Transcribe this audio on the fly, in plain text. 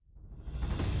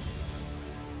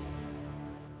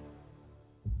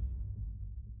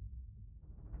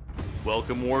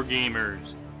Welcome,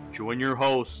 Wargamers. Join your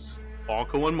hosts,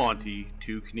 Alco and Monty,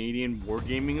 two Canadian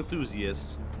wargaming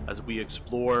enthusiasts, as we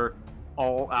explore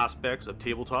all aspects of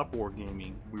tabletop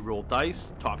wargaming. We roll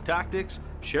dice, talk tactics,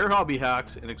 share hobby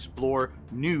hacks, and explore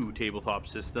new tabletop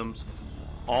systems,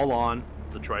 all on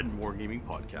the Trident Wargaming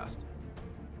Podcast.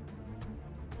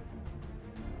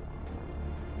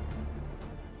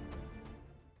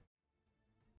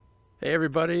 Hey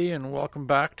everybody, and welcome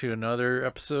back to another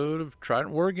episode of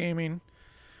Trident Wargaming.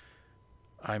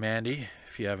 I'm Andy,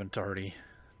 if you haven't already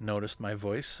noticed my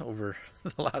voice over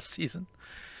the last season.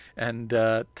 And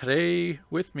today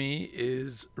with me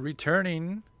is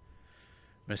returning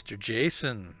Mr.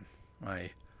 Jason, my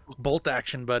bolt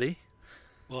action buddy.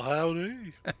 Well,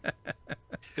 howdy.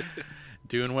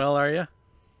 Doing well, are you?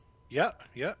 Yeah,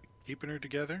 keeping her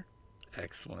together.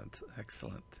 Excellent.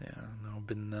 Yeah, no,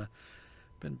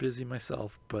 been busy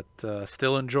myself, but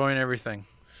still enjoying everything.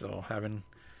 So having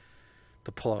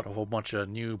to pull out a whole bunch of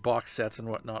new box sets and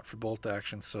whatnot for bolt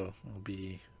action, so it'll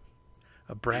be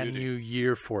a brand new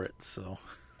year for it. So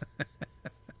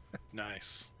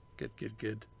Nice.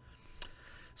 Good.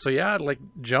 So yeah, like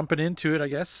jumping into it, I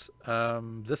guess.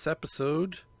 This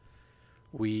episode,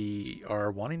 we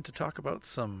are wanting to talk about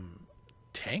some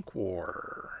tank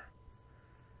war.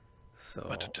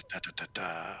 So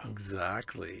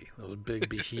exactly, those big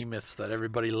behemoths that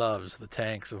everybody loves, the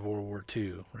tanks of World War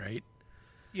II, right?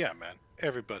 Yeah, man.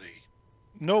 Everybody.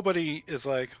 Nobody is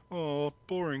like, oh,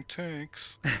 boring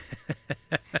tanks.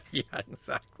 Yeah,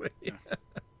 exactly.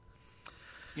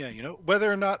 Yeah,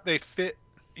 whether or not they fit,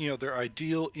 they're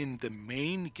ideal in the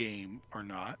main game or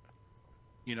not.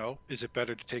 Is it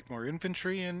better to take more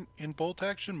infantry in bolt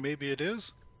action? Maybe it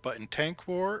is. But in tank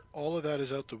war, all of that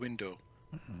is out the window.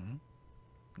 Mm-hmm.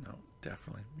 No,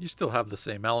 definitely. You still have the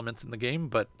same elements in the game,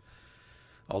 but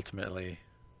ultimately,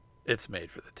 it's made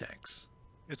for the tanks.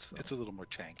 It's a little more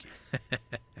tanky.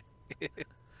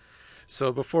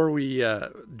 So before we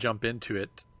jump into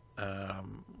it,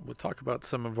 we'll talk about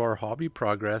some of our hobby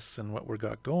progress and what we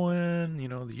got going.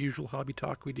 The usual hobby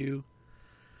talk we do.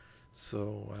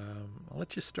 So I'll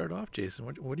let you start off, Jason.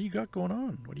 What do you got going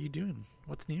on? What are you doing?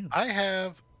 What's new? I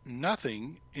have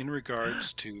nothing in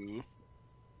regards to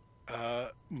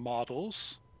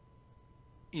models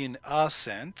in a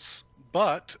sense,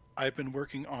 but I've been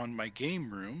working on my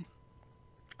game room.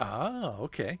 Ah,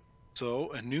 okay.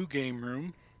 So a new game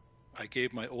room. I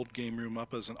gave my old game room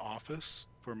up as an office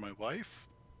for my wife,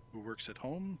 who works at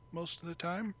home most of the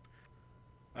time.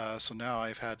 So now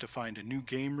I've had to find a new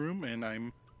game room, and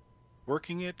I'm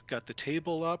working it. Got the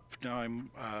table up. Now I'm,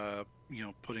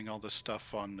 putting all the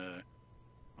stuff on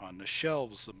the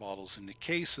shelves, the models in the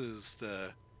cases,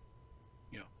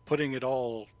 putting it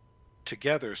all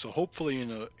together. So hopefully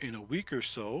in a week or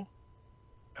so,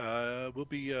 we'll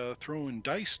be throwing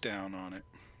dice down on it.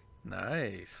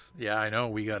 Nice. Yeah, I know.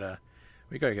 We gotta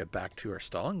get back to our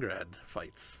Stalingrad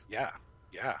fights. Yeah.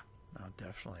 Oh,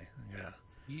 definitely.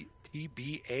 Yeah.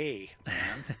 TBA,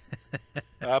 man.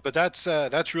 But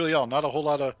that's really all. Not a whole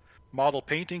lot of model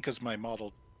painting, because my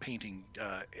model painting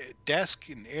desk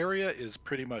and area is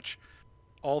pretty much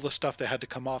all the stuff that had to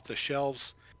come off the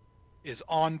shelves is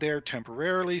on there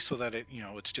temporarily, so that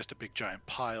it's just a big giant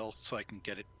pile, so I can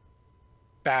get it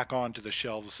back onto the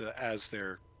shelves as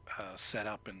they're set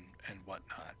up and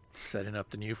whatnot. Setting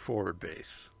up the new forward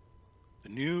base. The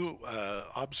new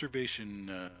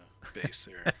observation base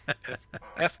there.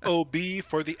 FOB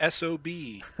for the SOB.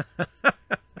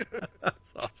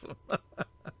 That's awesome.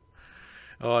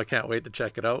 Oh, I can't wait to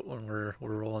check it out when we're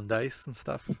rolling dice and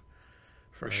stuff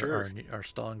For sure. our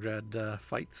Stalingrad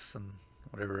fights and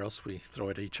whatever else we throw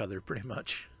at each other, pretty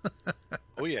much.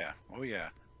 Oh yeah.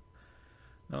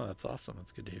 No, that's awesome.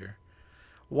 That's good to hear.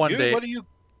 What do you?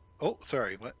 Oh,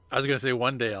 sorry. What? I was gonna say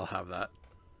one day I'll have that.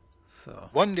 So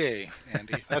one day,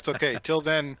 Andy. That's okay. Till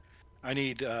then, I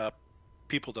need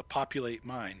people to populate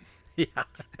mine. Yeah.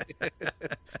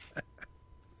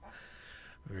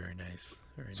 Very nice.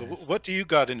 So what do you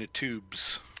got in the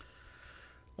tubes?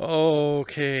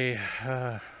 Okay.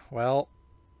 Well,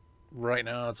 right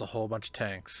now it's a whole bunch of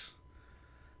tanks.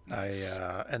 Nice.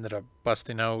 I ended up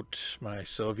busting out my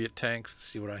Soviet tanks to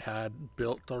see what I had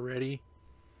built already.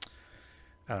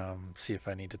 See if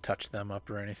I need to touch them up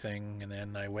or anything. And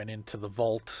then I went into the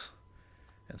vault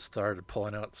and started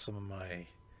pulling out some of my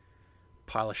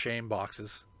pile of shame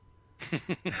boxes.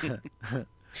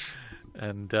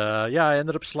 And I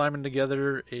ended up slamming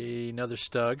together another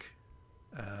Stug.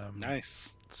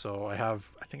 Nice. So I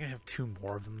think I have 2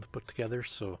 more of them to put together.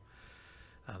 So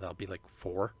that'll be like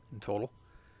 4 in total.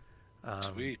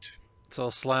 Sweet. So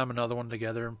I'll slam another one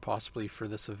together, and possibly for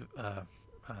this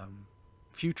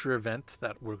future event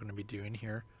that we're going to be doing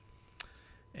here.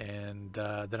 And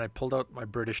then I pulled out my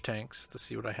British tanks to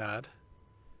see what I had.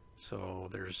 So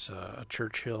there's a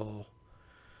Churchill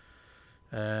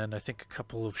and I think a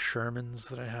couple of Shermans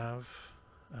that I have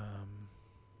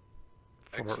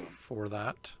for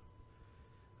that.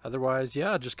 Otherwise,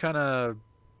 yeah, just kind of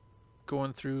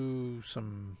going through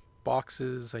some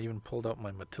boxes. I even pulled out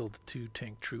my Matilda 2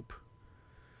 tank troop.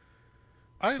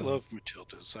 I love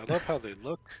Matildas. I love how they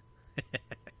look.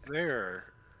 They're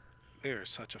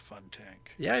such a fun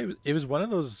tank. Yeah, it was one of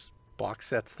those box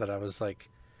sets that I was like,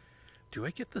 do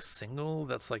I get the single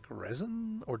that's like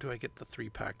resin, or do I get the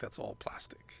 3-pack that's all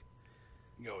plastic?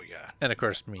 Oh yeah. And of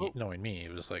course, knowing me,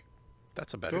 it was like,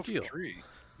 that's a better go deal. For 3.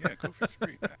 Yeah, go for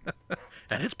 3. Man.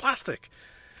 And it's plastic.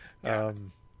 Yeah.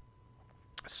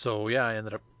 So yeah, I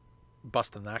ended up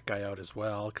busting that guy out as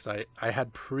well because I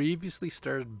had previously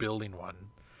started building one.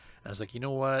 And I was like, you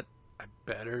know what? I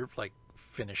better like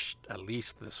finish at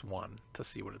least this one to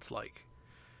see what it's like.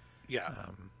 Yeah.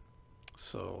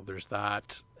 So there's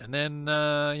that. And then,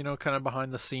 kind of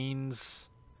behind the scenes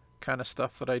kind of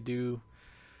stuff that I do.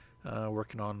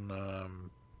 Working on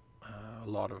a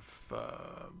lot of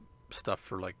stuff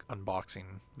for like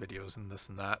unboxing videos and this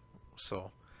and that.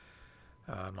 So,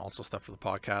 and also stuff for the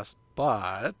podcast.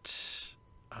 But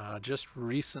just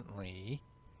recently,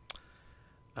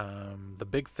 the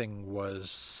big thing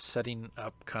was setting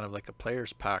up kind of like a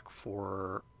player's pack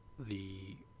for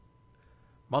the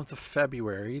month of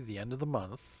February, the end of the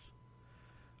month.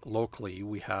 Locally,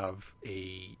 we have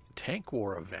a Tank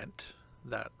War event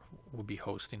that we'll be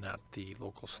hosting at the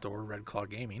local store, Red Claw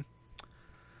Gaming.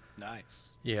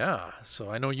 Nice. Yeah, so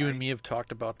I know you and me have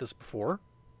talked about this before.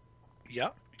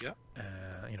 Yeah.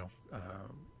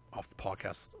 Off the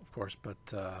podcast, of course, but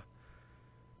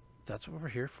that's what we're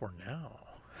here for now.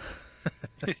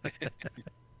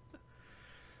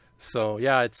 So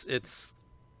yeah, it's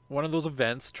one of those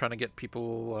events trying to get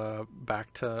people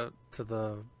back to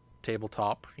the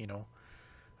tabletop.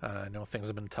 I know things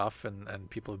have been tough and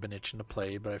people have been itching to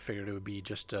play, but I figured it would be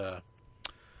just a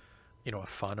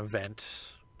fun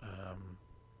event,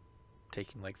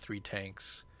 taking like 3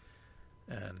 tanks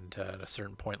and at a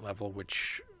certain point level,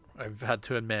 which I've had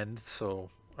to amend, so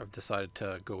I've decided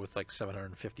to go with like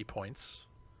 750 points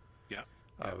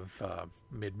of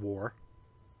mid-war.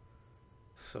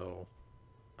 So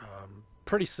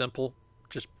pretty simple.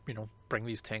 Just bring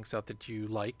these tanks out that you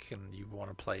like and you want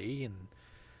to play, and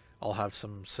I'll have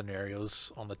some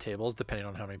scenarios on the tables depending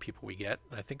on how many people we get.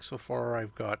 And I think so far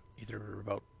I've got either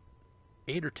about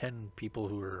 8 or 10 people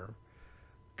who are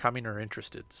coming or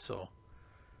interested. So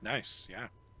nice.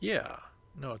 yeah,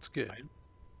 no, it's good.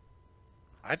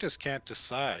 I just can't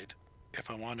decide if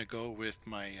I want to go with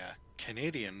my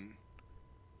Canadian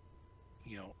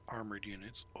armored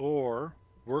units or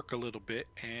work a little bit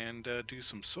and do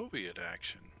some Soviet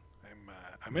action.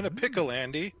 I'm in a pickle,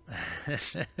 Andy.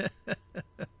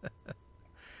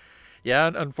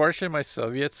 Yeah, unfortunately, my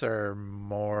Soviets are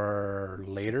more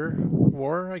later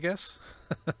war, I guess.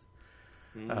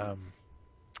 And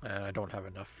I don't have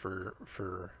enough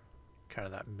for kind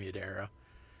of that mid-era.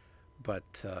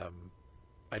 But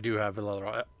I do have a lot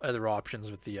of other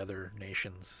options with the other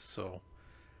nations. So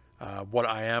what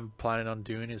I am planning on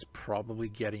doing is probably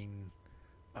getting,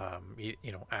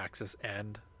 Axis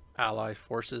and Ally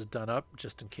forces done up,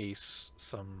 just in case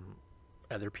some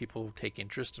other people take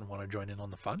interest and want to join in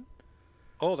on the fun.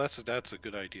 Oh, that's a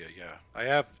good idea. Yeah, I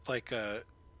have like a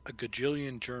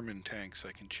gajillion German tanks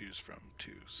I can choose from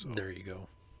too. So there you go.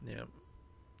 Yeah.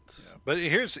 Yeah. But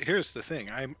here's the thing.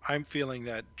 I'm feeling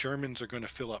that Germans are going to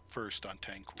fill up first on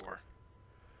Tank War.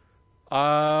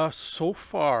 So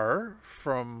far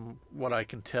from what I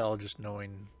can tell, just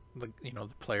knowing the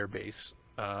player base,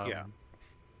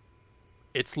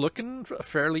 it's looking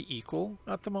fairly equal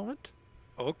at the moment.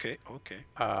 Okay.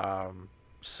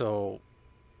 So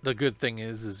the good thing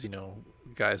is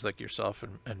guys like yourself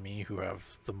and me who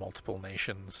have the multiple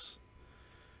nations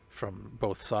from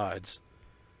both sides,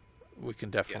 we can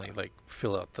definitely like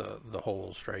fill out the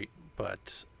holes, right?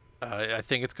 But I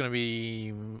think it's going to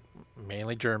be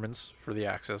mainly Germans for the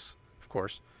Axis, of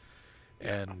course,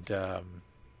 and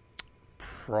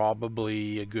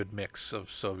probably a good mix of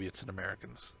Soviets and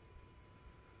Americans.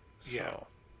 So,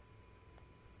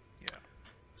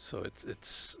 so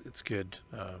it's good.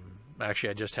 Actually,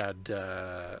 I just had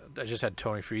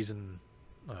Tony Friesen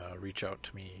reach out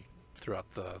to me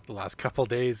throughout the last couple of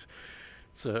days.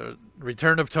 It's a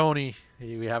return of Tony.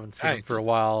 We haven't seen him for a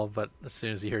while, but as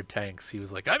soon as he heard tanks, he was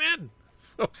like, "I'm in."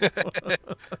 So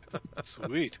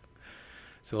sweet.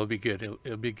 So it'll be good.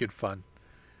 It'll be good fun.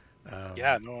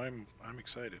 I'm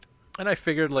excited. And I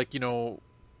figured, like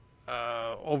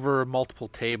over multiple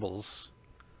tables,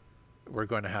 we're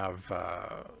going to have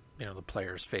the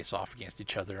players face off against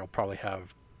each other. I'll probably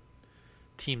have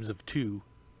teams of 2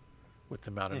 with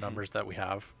the amount of numbers that we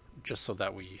have, just so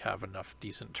that we have enough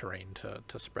decent terrain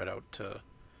to spread out to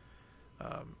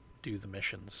do the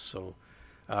missions. So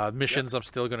missions I'm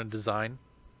still going to design,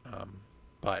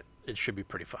 but it should be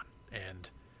pretty fun. And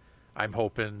I'm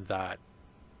hoping that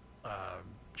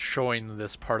showing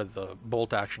this part of the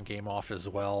bolt action game off as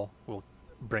well will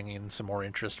bring in some more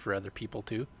interest for other people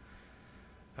too.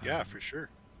 Yeah, for sure.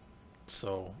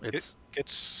 So it's get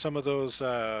some of those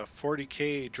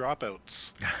 40K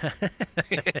dropouts.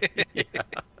 yeah.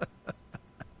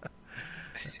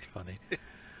 That's funny.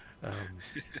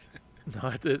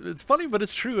 No, it's funny, but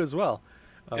it's true as well.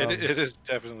 It is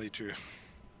definitely true.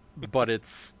 But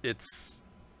it's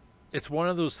one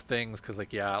of those things because,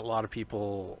 like, yeah, a lot of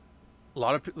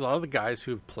the guys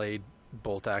who've played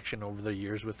bolt action over the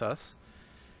years with us,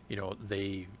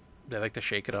 they like to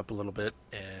shake it up a little bit,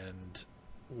 and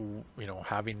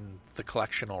having the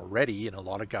collection already, and a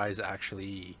lot of guys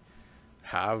actually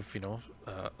have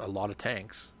a lot of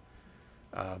tanks.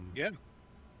 Yeah.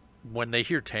 When they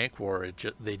hear Tank War,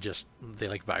 they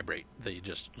like vibrate. They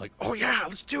just like, oh yeah,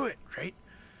 let's do it, right?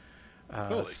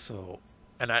 Totally. So,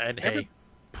 and hey,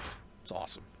 it's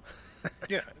awesome.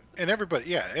 Yeah, and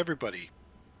everybody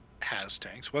has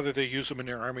tanks, whether they use them in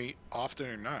their army often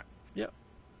or not. Yeah.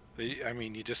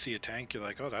 You just see a tank, you're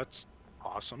like, oh, that's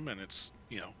awesome, and it's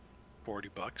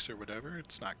 $40 or whatever.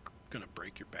 It's not gonna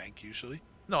break your bank usually.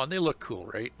 No, and they look cool,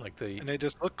 right? Like and they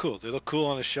just look cool. They look cool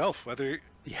on a shelf, whether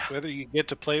you get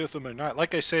to play with them or not.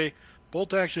 Like I say,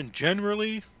 bolt action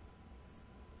generally,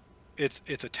 it's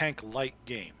a tank light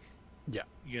game. Yeah.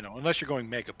 Unless you're going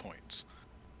mega points.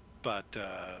 But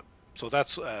so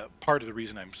that's part of the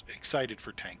reason I'm excited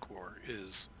for Tank War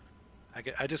is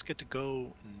I just get to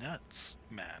go nuts,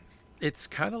 man. It's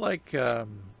kind of like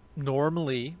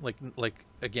normally, like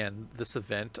again, this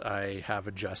event I have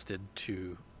adjusted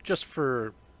to just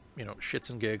for shits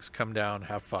and gigs, come down,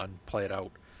 have fun, play it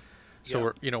out.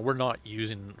 So we're not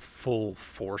using full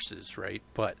forces, right?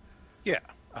 But yeah,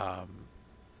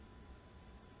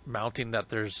 mounting that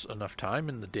there's enough time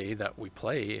in the day that we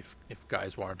play, if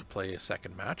guys wanted to play a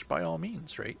second match, by all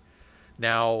means, right?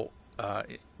 Now,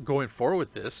 going forward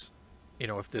with this,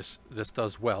 if this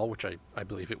does well, which I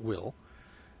believe it will,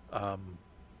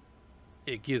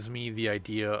 it gives me the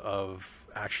idea of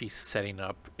actually setting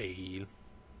up a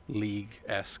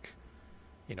league-esque,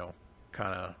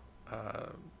 kind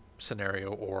of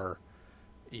scenario, or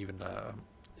even a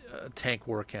tank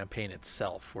war campaign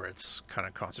itself, where it's kind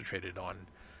of concentrated on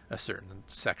a certain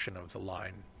section of the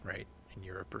line, right, in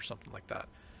Europe or something like that.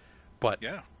 But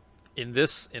yeah, in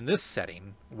this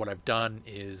setting, what I've done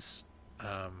is,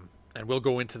 and we'll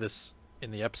go into this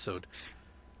in the episode,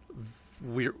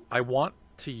 I want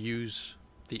to use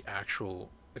the actual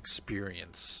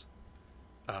experience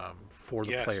for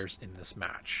the players in this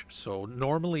match. So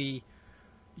normally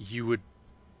you would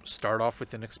start off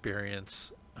with an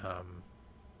experience,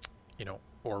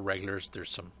 or regulars. There's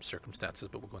some circumstances,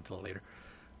 but we'll go into that later.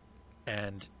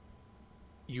 And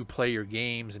you play your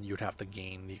games, and you'd have to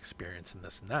gain the experience in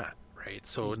this and that, right?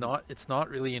 So it's not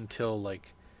really until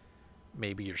like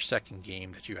maybe your second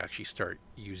game that you actually start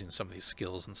using some of these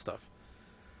skills and stuff.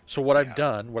 So what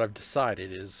I've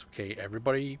decided is, okay,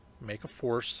 everybody make a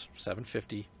force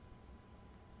 750.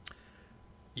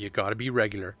 You got to be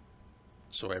regular,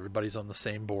 so everybody's on the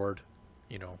same board.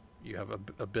 You have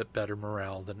a bit better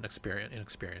morale than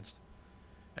inexperienced,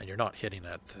 and you're not hitting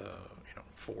at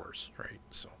fours, right?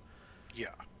 So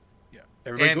yeah,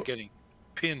 everybody getting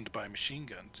pinned by machine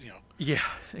guns, Yeah,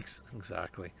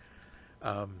 exactly.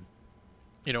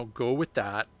 Go with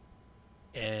that,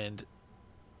 and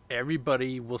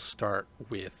everybody will start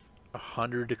with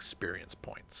 100 experience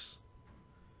points,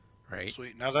 right?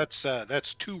 Sweet. Now that's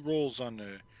 2 rolls on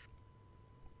the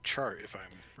chart, if I'm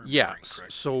correctly.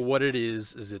 So what it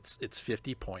is it's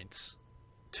 50 points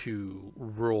to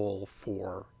roll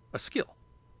for a skill.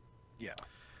 Yeah.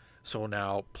 So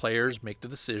now players make the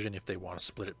decision if they want to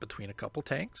split it between a couple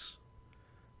tanks.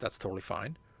 That's totally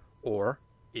fine. Or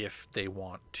if they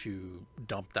want to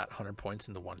dump that 100 points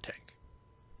into one tank.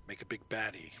 Make a big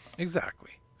baddie.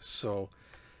 Exactly. So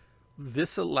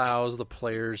this allows the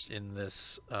players in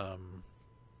this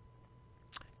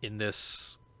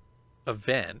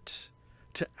event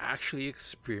to actually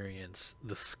experience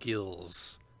the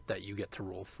skills that you get to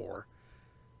roll for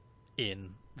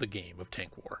in the game of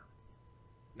Tank War.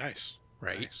 Nice.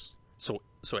 Right? Nice. So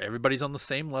everybody's on the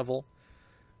same level.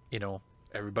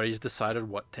 Everybody's decided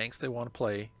what tanks they want to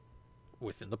play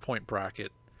within the point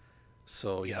bracket.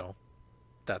 So,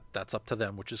 that's up to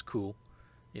them, which is cool.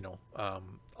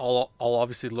 I'll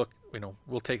obviously look.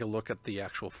 We'll take a look at the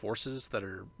actual forces that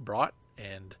are brought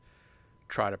and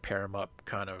try to pair them up,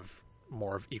 kind of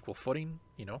more of equal footing.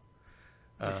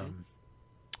 Um,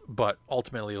 but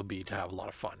ultimately it'll be to have a lot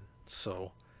of fun.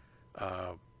 So,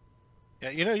 Yeah,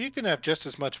 you can have just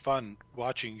as much fun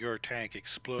watching your tank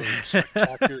explode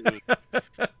spectacularly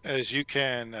as you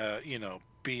can,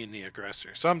 being the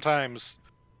aggressor. Sometimes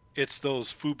it's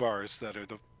those FUBARs that are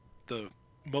the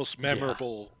most yeah,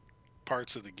 memorable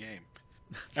parts of the game.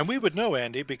 And we would know,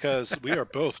 Andy, because we are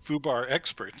both FUBAR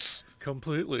experts.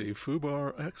 completely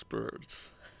FUBAR experts.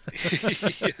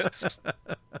 Yes.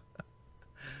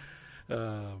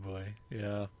 Oh boy,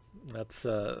 yeah, that's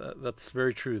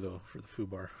very true though for the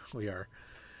FUBAR. We are.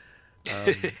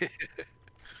 Um,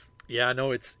 yeah,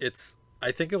 no, it's.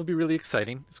 I think it'll be really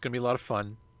exciting. It's gonna be a lot of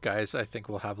fun, guys. I think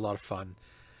we'll have a lot of fun,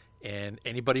 and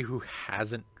anybody who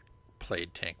hasn't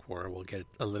played Tank War will get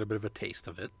a little bit of a taste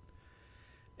of it.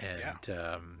 Yeah.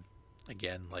 And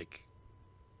again, like,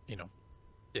 you know,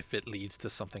 if it leads to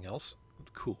something else,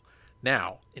 cool.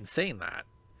 Now, in saying that,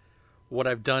 what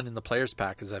I've done in the players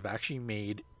pack is I've actually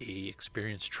made a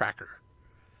experience tracker.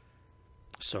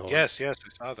 So Yes, I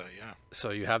saw that, yeah. so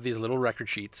you have these little record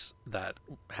sheets that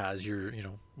has your,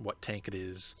 what tank it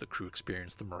is, the crew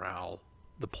experience, the morale,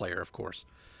 the player, of course,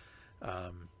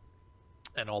 um,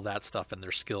 and all that stuff, and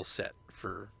their skill set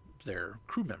for their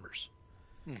crew members,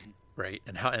 Hmm. right?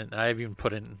 And I've even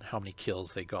put in how many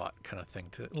kills they got, kind of thing,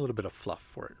 to a little bit of fluff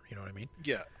for it. You know what I mean?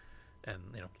 Yeah. And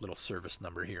little service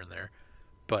number here and there.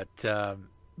 But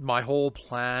my whole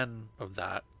plan of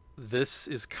that, this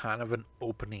is kind of an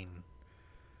opening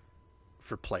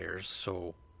for players,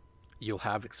 so you'll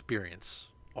have experience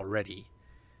already,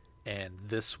 and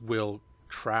this will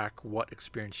track what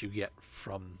experience you get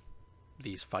from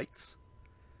these fights.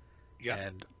 Yeah.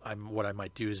 And what I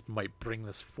might do is might bring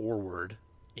this forward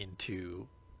into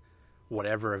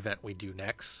whatever event we do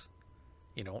next.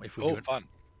 If we Oh, do fun.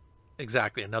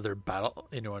 exactly another battle,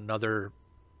 another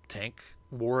tank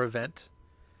war event,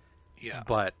 Yeah.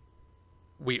 but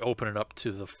we open it up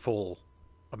to the full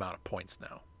amount of points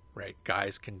now, right?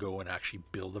 Guys can go and actually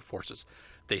build the forces.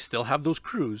 They still have those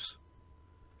crews,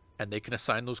 and they can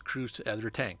assign those crews to other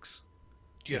tanks,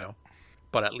 Yeah.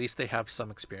 but at least they have some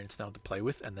experience now to play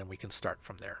with, and then we can start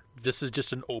from there. This is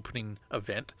just an opening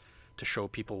event to show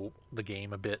people the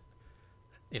game a bit,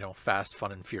 fast,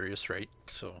 fun, and furious, right?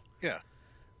 So, Yeah.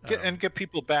 um, Get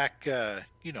people back,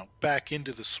 back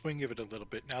into the swing of it a little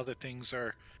bit now that things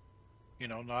are,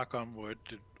 knock on wood,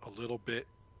 a little bit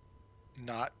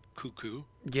not cuckoo.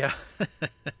 yeah,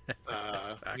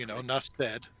 exactly. Enough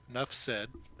said. Enough said.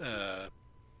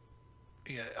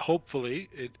 Yeah, hopefully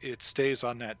it stays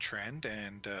on that trend,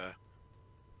 and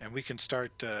we can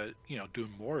start,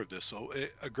 doing more of this. So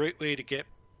a great way to get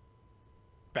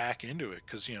back into it,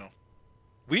 because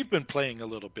we've been playing a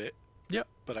little bit, Yep.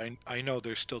 but I know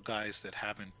there's still guys that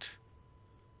haven't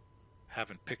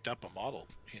picked up a model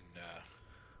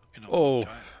in a long Oh,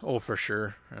 time. oh, for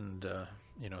sure. And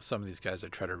some of these guys I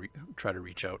try to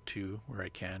reach out to where I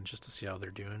can just to see how they're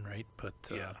doing, right? But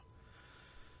Yeah.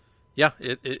 yeah,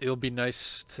 it'll be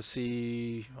nice to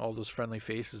see all those friendly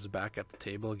faces back at the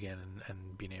table again,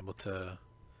 and being able to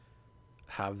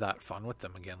have that fun with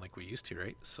them again like we used to,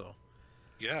 right? So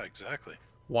Yeah, exactly.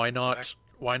 why not Exactly.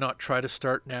 why not try to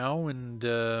start now, and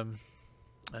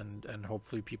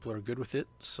hopefully people are good with it.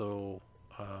 So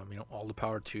all the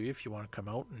power to you if you want to come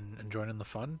out and join in the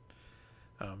fun.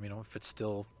 If it's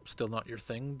still not your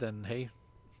thing, then hey,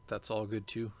 that's all good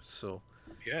too. So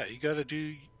Yeah, you got to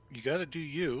do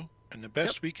you, and the yep,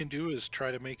 best we can do is try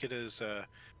to make it as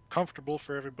comfortable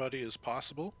for everybody as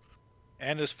possible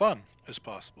and as fun as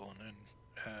possible. And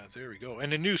then there we go.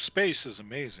 And the new space is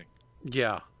amazing.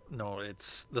 yeah, no,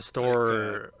 it's the Like,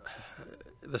 store.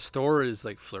 The store is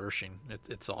like flourishing.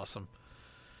 It's awesome.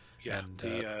 yeah, And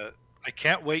the I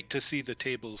can't wait to see the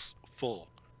tables full.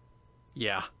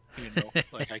 yeah,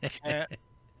 Like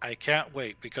I can't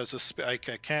wait because I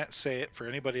can't say it for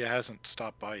anybody that hasn't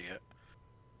stopped by yet.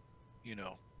 You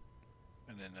know,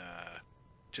 and then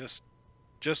just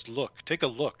just look, take a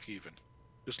look, even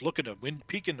just look at the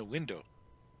peek in the window.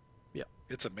 yeah,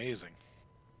 It's amazing.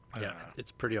 yeah, Uh,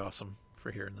 it's pretty awesome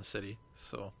for here in the city.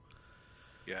 So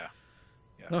yeah,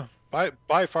 yeah. no,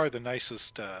 By far the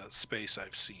nicest space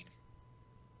I've seen.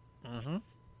 mm-hmm.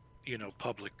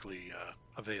 Publicly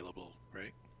available,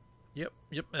 right?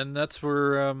 Yep, and that's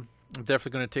where I'm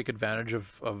definitely going to take advantage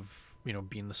of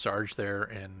being the Sarge there,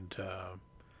 and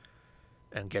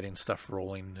getting stuff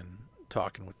rolling, and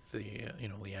talking with the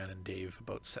Leanne and Dave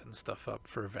about setting stuff up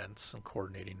for events and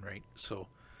coordinating, right? So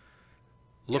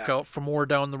look Yeah. out for more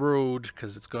down the road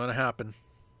because it's going to happen.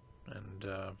 And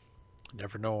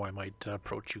never know, I might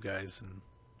approach you guys and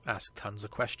ask tons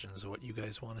of questions of what you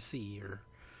guys want to see or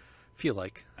feel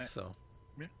like. I- So,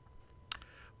 yeah.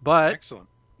 but Excellent.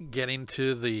 getting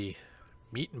to the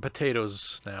meat and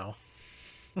potatoes now.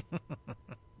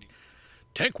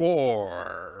 Tank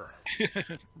War,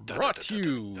 brought to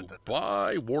you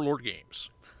by Warlord Games.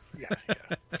 Yeah,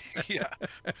 yeah,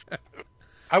 yeah.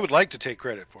 I would like to take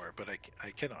credit for it, but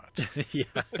I cannot. Yeah,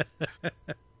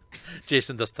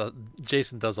 Jason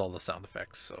does all the sound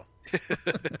effects. So,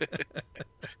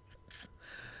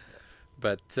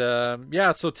 but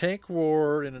yeah, so Tank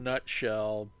War in a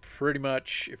nutshell, pretty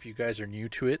much. If you guys are new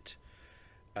to it,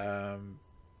 um,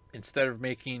 instead of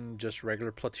making just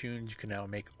regular platoons, you can now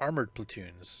make armored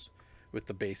platoons with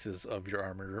the bases of your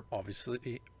armor.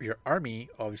 Obviously, your army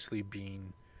obviously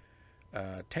being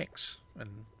tanks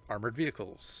and armored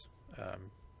vehicles.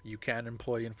 You can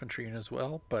employ infantry in as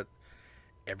well, but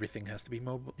everything has to be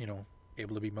mobile.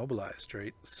 Able to be mobilized,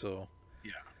 right? So,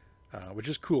 Yeah. which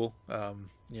is cool.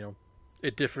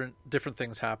 It different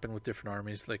things happen with different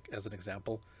armies. Like as an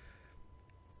example,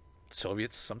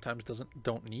 Soviets sometimes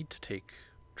don't need to take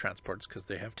transports because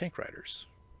they have tank riders.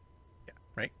 Yeah.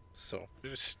 Right. So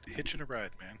Just hitching a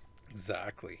ride, man.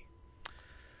 exactly.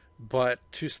 But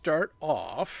to start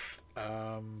off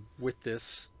with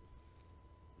this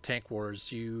Tank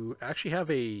Wars, you actually have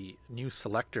a new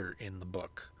selector in the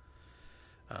book.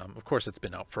 Of course, it's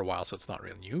been out for a while, so it's not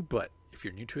really new. But if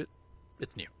you're new to it,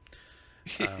 it's new.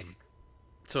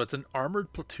 So it's an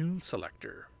armored platoon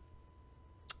selector,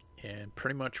 and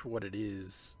pretty much what it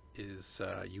is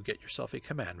you get yourself a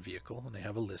command vehicle, and they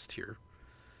have a list here.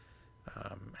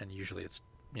 And usually it's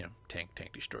tank,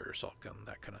 destroyer, assault gun,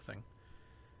 that kind of thing.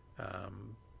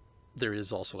 There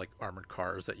is also like armored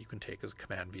cars that you can take as a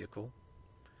command vehicle,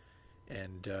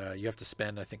 and you have to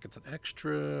spend, I think it's an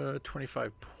extra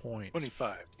 25 points.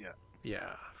 25, yeah.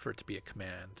 Yeah, for it to be a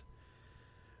command.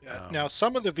 Yeah. Now,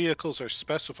 some of the vehicles are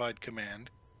specified command,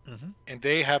 Mm-hmm. and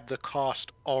they have the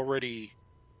cost already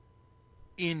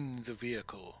in the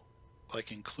vehicle,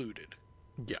 like included.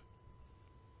 Yeah.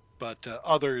 But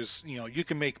others, you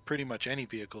can make pretty much any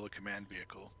vehicle a command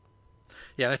vehicle.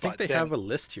 Yeah, and I think But they then- have a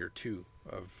list here too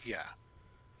Yeah.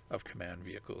 of command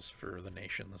vehicles for the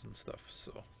nations and stuff.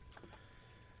 So,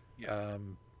 Yeah.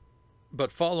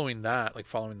 but following that, like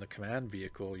following the command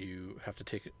vehicle, you have to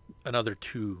take another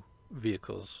 2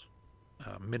 vehicles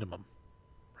minimum,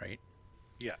 right?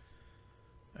 Yeah.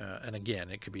 And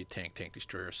again, it could be a tank,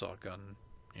 destroyer, assault gun,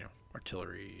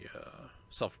 artillery,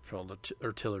 self-propelled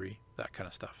artillery, that kind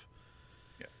of stuff.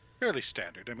 Fairly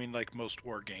standard. I mean, like most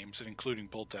war games, and including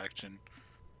bolt action,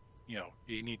 you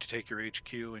need to take your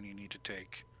HQ and you need to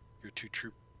take your 2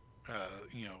 troop,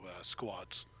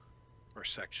 squads or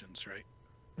sections, right?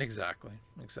 Exactly.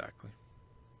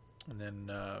 And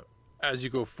then as you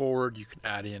go forward, you can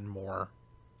add in more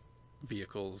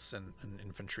vehicles and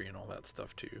infantry and all that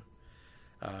stuff too.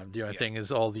 The only thing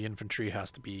is all the infantry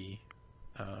has to be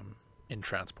in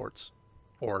transports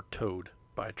or towed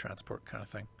by transport kind of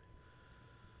thing.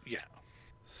 Yeah.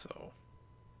 So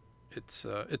it's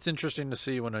interesting to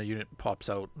see when a unit pops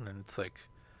out and it's like,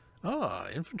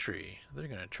 infantry, they're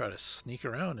gonna try to sneak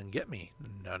around and get me.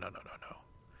 No.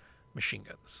 Machine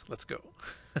guns. Let's go.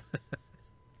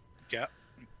 Yeah.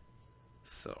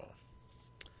 So,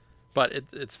 but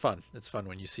it's fun. It's fun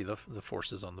when you see the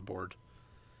forces on the board.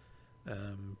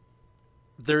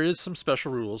 There is some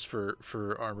special rules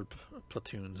for armored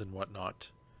platoons and whatnot,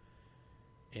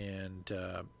 and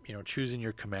choosing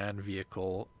your command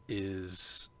vehicle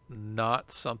is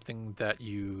not something that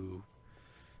you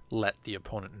let the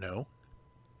opponent know.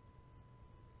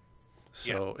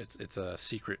 So it's a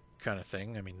secret kind of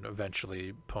thing. I mean, eventually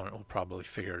opponent will probably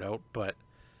figure it out, but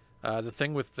the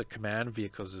thing with the command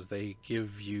vehicles is they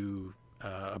give you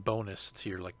a bonus to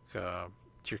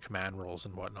your command rolls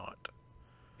and whatnot.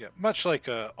 Yeah. Much like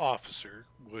a officer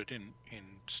would in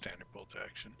standard bolt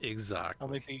action. Exactly.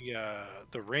 Only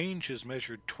the range is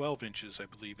measured 12 inches, I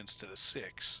believe, instead of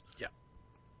 6.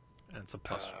 And it's a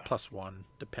plus 1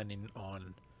 depending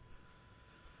on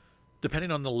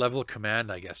the level of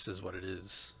command, I guess, is what it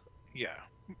is. Yeah.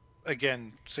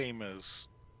 Again, same as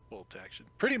bolt action.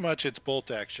 Pretty much it's bolt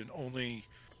action, only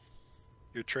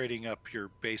you're trading up your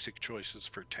basic choices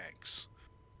for tanks.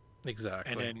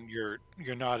 Exactly. And then you're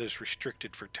not as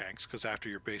restricted for tanks, because after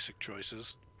your basic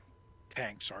choices,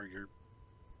 tanks are your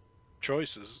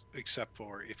choices, except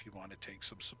for if you want to take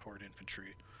some support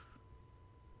infantry.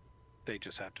 They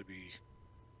just have to be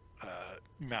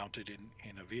mounted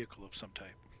in a vehicle of some type.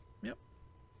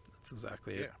 That's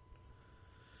exactly it.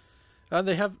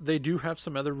 They do have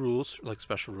some other rules, like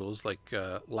special rules, like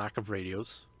lack of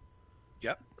radios,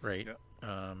 Yep. right? Yep.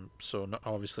 So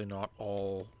obviously not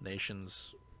all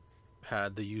nations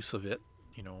had the use of it.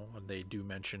 And they do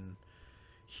mention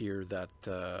here that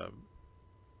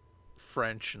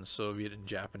French and Soviet and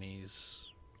Japanese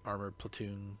armored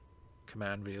platoon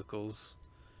command vehicles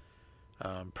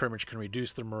pretty much can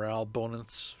reduce their morale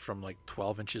bonus from like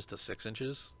 12 inches to 6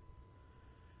 inches.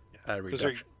 A Because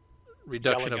they're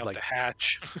reduction yelling of out like the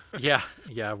hatch yeah,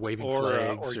 waving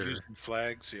flags or using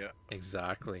flags. Yeah.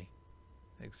 exactly.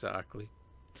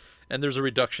 And there's a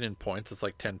reduction in points. It's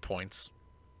like 10 points.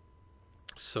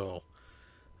 So,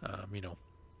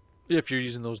 if you're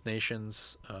using those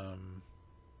nations,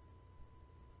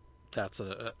 that's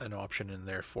an option in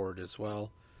there for it as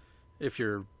well. If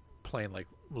you're playing like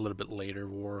a little bit later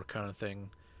war kind of thing,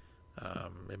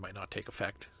 it might not take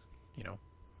effect, you know.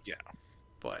 Yeah.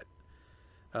 But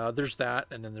there's that,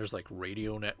 and then there's like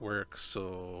radio networks.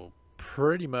 So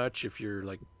pretty much, if you're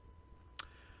like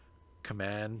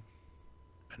command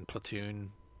and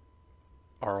platoon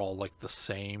are all like the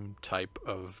same type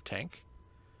of tank,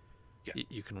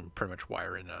 you can pretty much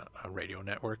wire in a radio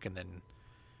network, and then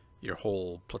your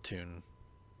whole platoon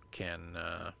can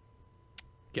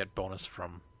get bonus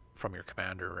from your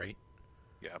commander, right?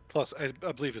 Yeah. Plus, I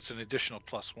believe it's an additional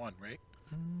 +1, right?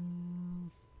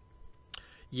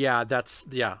 Yeah, that's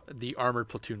the armored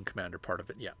platoon commander part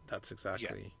of it. Yeah, that's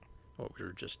exactly what we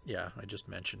were I just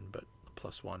mentioned, but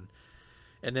 +1,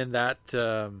 and then that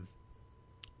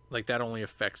like that only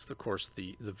affects, of course,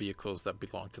 the vehicles that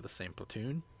belong to the same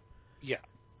platoon. Yeah.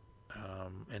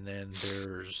 And then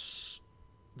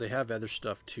they have other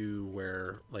stuff too,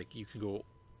 where like you can go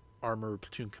armor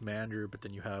platoon commander, but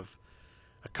then you have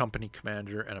a company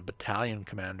commander and a battalion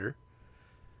commander.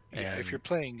 Yeah, And if you're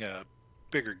playing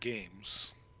bigger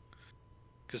games,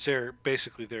 because their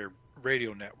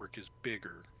radio network is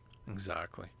bigger.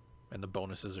 exactly, and the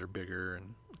bonuses are bigger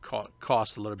and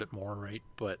cost a little bit more, right?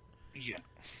 But Yeah.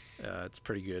 it's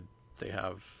pretty good. They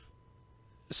have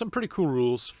some pretty cool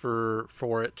rules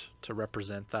for it to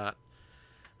represent that.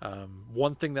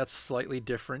 One thing that's slightly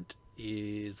different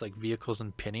is like vehicles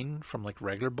and pinning from like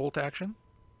regular bolt action.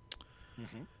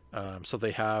 So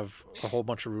they have a whole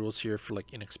bunch of rules here for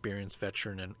like inexperienced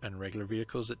veteran and regular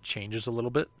vehicles. It changes a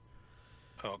little bit.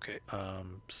 Okay.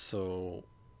 So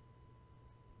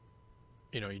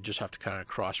you just have to kind of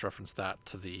cross-reference that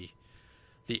to the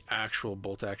actual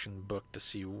bolt action book to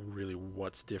see really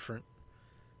what's different.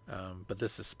 But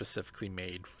this is specifically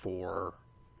made for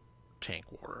tank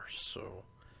war, so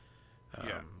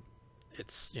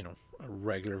it's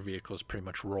regular vehicles pretty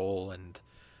much roll, and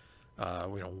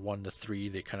 1 to 3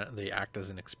 they act as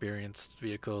inexperienced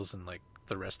vehicles, and like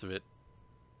the rest of it,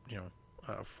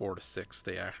 4 to 6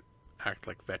 they act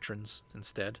like veterans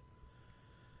instead,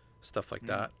 stuff like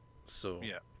that. So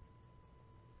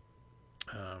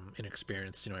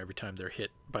inexperienced, every time they're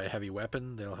hit by a heavy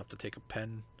weapon, they'll have to take a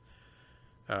pin.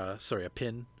 At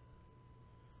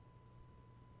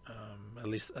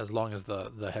least as long as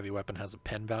the heavy weapon has a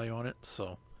pen value on it.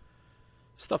 So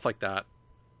stuff like that.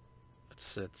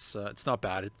 It's not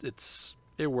bad.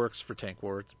 It works for tank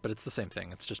war, but it's the same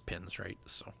thing. It's just pins, right?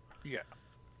 So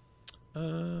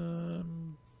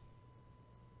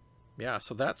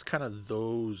so that's kind of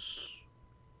those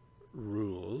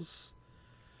rules.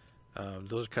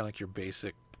 Those are kind of like your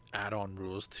basic add-on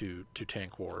rules to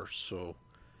tank war. So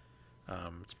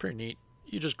it's pretty neat.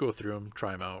 You just go through them,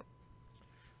 try them out.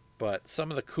 But some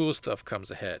of the cool stuff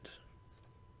comes ahead.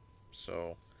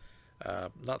 So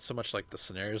not so much like the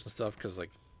scenarios and stuff, because like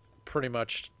pretty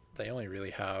much they only really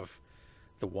have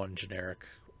the one generic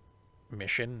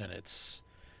mission, and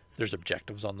there's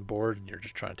objectives on the board, and you're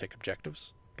just trying to take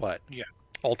objectives. But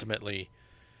ultimately,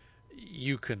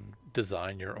 you can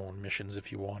design your own missions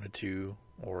if you wanted to,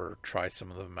 or try some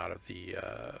of them out of the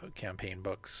campaign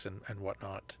books and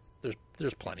whatnot.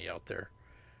 There's plenty out there,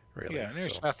 really. Yeah, and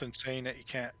there's nothing saying that you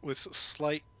can't, with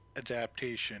slight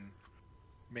adaptation,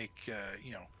 make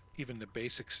even the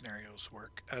basic scenarios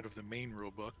work out of the main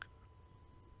rule book.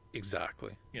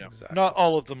 Exactly. Not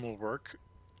all of them will work,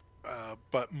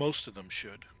 but most of them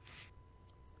should.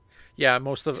 Yeah,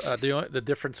 most of the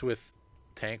difference with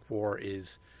tank war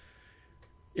is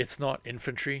it's not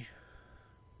infantry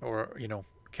or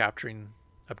capturing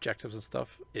objectives and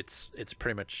stuff. It's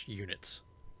pretty much units,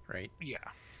 right? Yeah.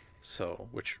 So,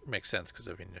 which makes sense, because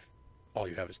I mean, if all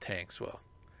you have is tanks, well,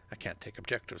 I can't take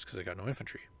objectives because I got no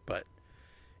infantry. But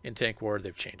in tank war,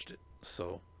 they've changed it.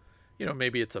 So,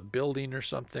 maybe it's a building or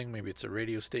something. Maybe it's a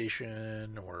radio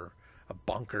station or a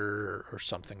bunker or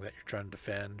something that you're trying to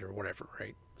defend or whatever,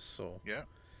 right? So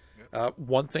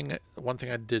One thing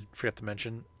I did forget to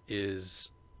mention is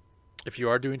if you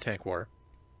are doing tank war,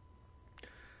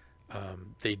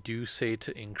 they do say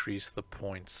to increase the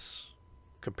points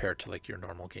compared to like your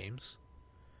normal games,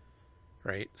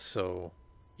 right? So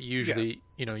Yeah.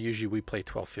 usually we play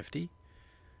 1250,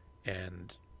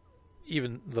 and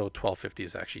even though 1250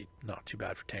 is actually not too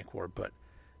bad for tank war, but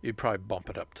you'd probably bump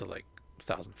it up to like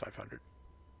 1500,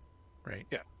 right?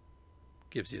 Yeah.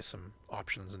 Gives you some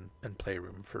options and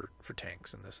playroom for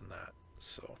tanks and this and that.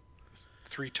 So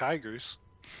 3 tigers.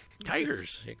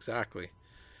 tigers, exactly.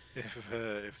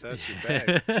 If that's your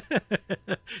bag.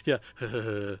 Yeah.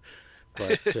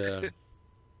 But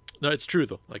no, it's true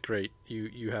though. Like, right,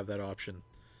 you have that option.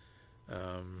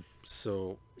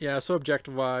 So yeah, so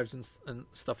objective wives and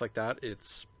stuff like that,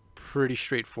 it's pretty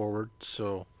straightforward.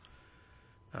 So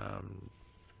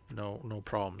no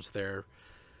problems there.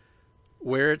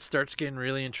 Where it starts getting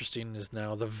really interesting is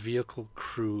now the vehicle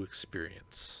crew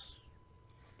experience.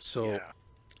 So Yeah.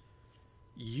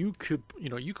 you could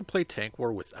play tank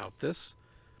war without this,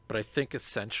 but I think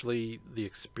essentially the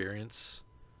experience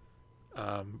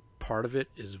part of it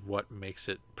is what makes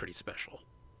it pretty special,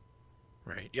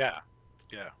 right? Yeah.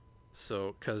 Yeah.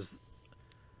 So because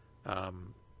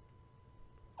um,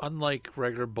 unlike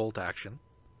regular bolt action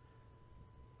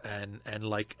and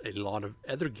like a lot of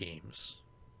other games,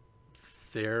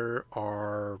 there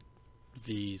are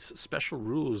these special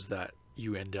rules that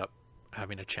you end up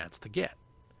having a chance to get.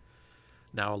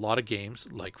 Now, a lot of games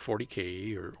like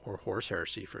 40K or Horse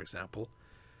Heresy, for example,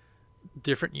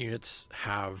 different units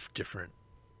have different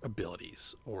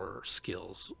abilities or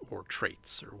skills or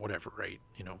traits or whatever, right?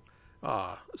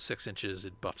 6 inches,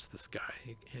 it buffs this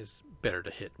guy. He's better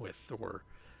to hit with, or,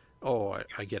 oh,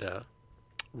 I get a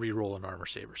reroll an armor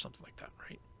save or something like that,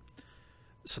 right?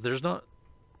 So there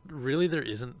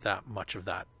isn't that much of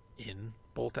that in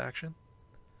bolt action.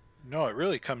 No, it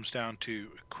really comes down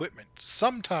to equipment.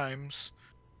 Sometimes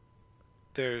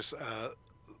there's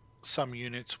some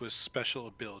units with special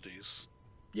abilities,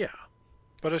 Yeah.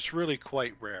 but it's really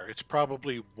quite rare. It's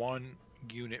probably one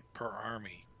unit per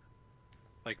army,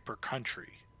 like per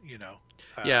country, you know.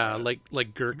 Yeah, Uh,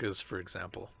 like Gurkhas, for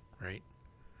example, right?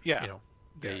 yeah, You know,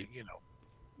 yeah, they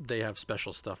they have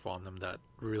special stuff on them that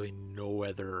really no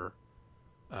other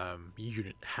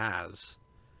unit has.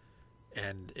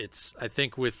 And it's, I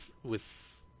think, with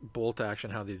bolt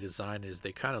action, how they design is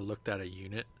they kind of looked at a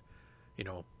unit,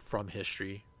 from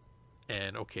history,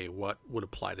 and okay, what would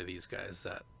apply to these guys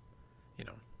that you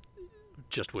know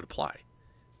just would apply.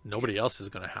 yeah, Nobody else is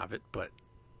going to have it, but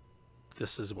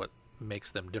this is what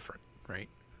makes them different, right?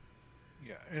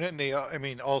 yeah. And then I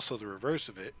mean, also the reverse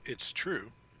of it. It's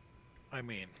true. I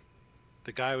mean,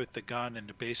 the guy with the gun and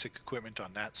the basic equipment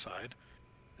on that side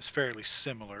is fairly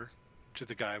similar to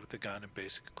the guy with the gun and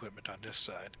basic equipment on this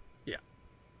side, Yeah,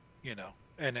 you know.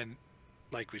 And then,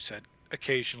 like we said,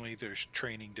 occasionally there's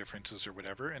training differences or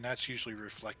whatever, and that's usually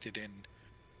reflected in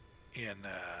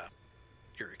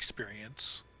your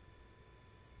experience,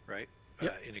 right?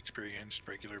 yep, Inexperienced,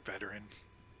 regular, veteran,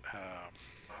 um,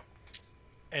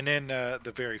 and then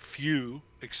the very few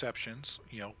exceptions,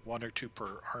 one or two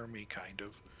per army, kind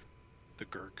of the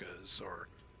Gurkhas or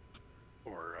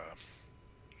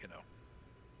you know,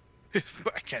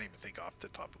 I can't even think off the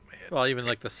top of my head. well, even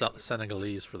like the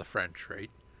Senegalese for the French, right?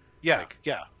 Yeah, Like,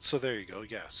 yeah. So there you go.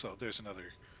 Yeah. So there's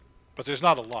another, but there's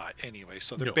not a lot anyway.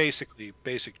 So they're no, basically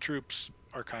basic troops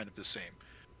are kind of the same.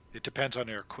 It depends on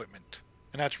their equipment,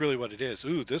 and that's really what it is.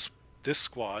 Ooh, this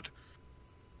squad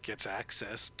gets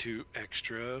access to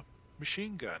extra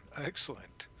machine gun.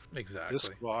 Excellent. This exactly.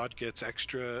 squad gets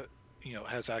extra,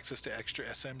 has access to extra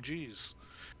SMGs,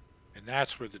 and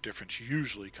that's where the difference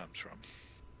usually comes from.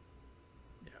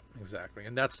 Yeah, exactly.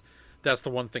 And that's the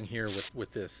one thing here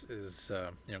with this is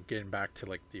getting back to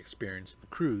like the experience of the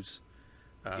cruise.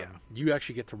 Yeah. You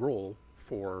actually get to roll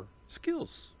for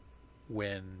skills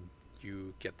when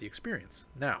you get the experience.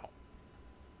 Now,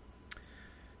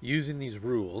 using these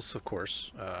rules, of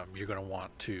course, you're going to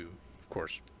want to, of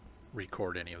course,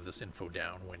 record any of this info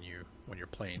down when you're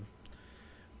playing.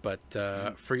 But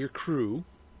Mhm. for your crew,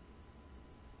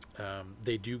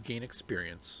 they do gain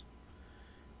experience,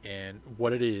 and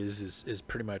what it is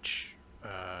pretty much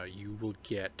you will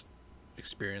get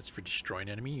experience for destroying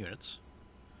enemy units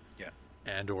Yeah.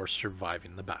 and or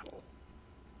surviving the battle.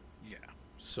 Yeah.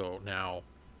 So now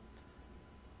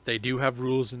they do have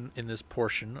rules in this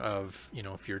portion of,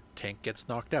 if your tank gets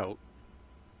knocked out,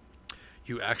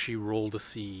 you actually roll to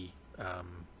see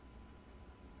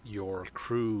your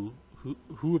crew,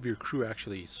 who of your crew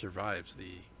actually survives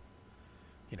the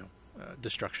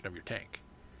destruction of your tank.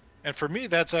 And for me,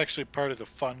 that's actually part of the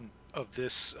fun of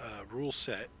this rule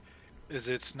set is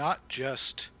it's not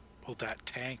just, well, that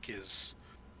tank is,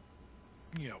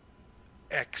 you know,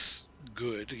 X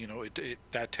good. You know,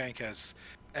 that tank has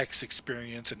X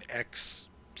experience and X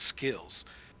skills.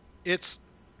 It's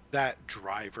that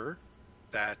driver,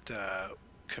 that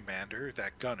commander,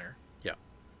 that gunner. Yeah.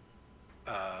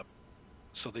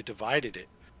 So they divided it.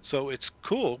 So it's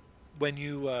cool when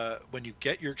you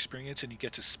get your experience and you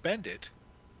get to spend it.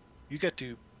 You get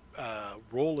to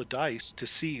roll a dice to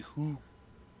see who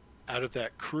out of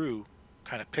that crew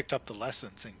kind of picked up the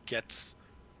lessons and gets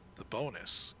the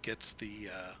bonus, gets the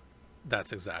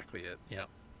That's exactly it. Yeah.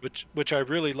 which I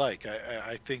really like.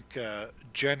 I think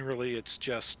generally it's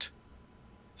just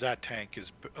that tank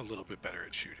is a little bit better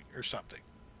at shooting or something.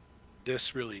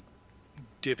 This really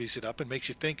divvies it up and makes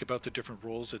you think about the different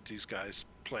roles that these guys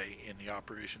play in the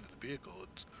operation of the vehicle.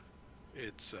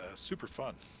 It's super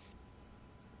fun.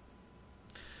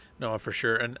 No, for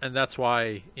sure, and that's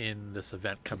why in this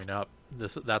event coming up,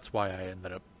 that's why I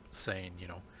ended up saying,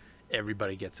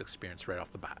 everybody gets experience right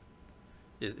off the bat,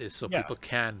 is so Yeah. people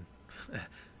can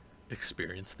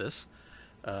experience this,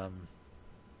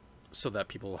 so that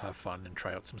people will have fun and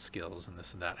try out some skills and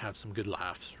this and that, have some good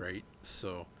laughs, right?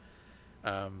 So,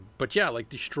 but yeah, like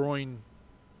destroying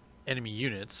enemy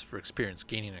units for experience,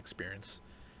 gaining experience,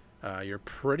 you're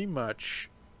pretty much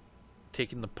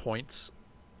taking the points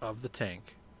of the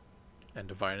tank and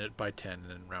dividing it by 10 and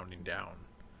then rounding down.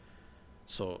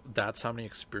 So that's how many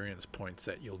experience points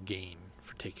that you'll gain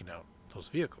for taking out those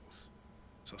vehicles.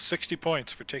 So 60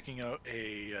 points for taking out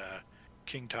a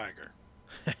King Tiger.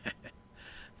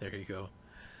 There you go.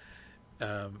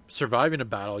 Surviving a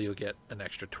battle, you'll get an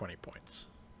extra 20 points.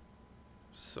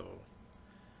 So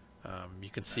you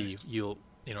can see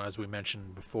as we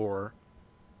mentioned before,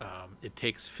 it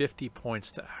takes 50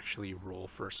 points to actually roll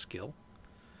for a skill.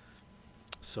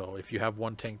 So if you have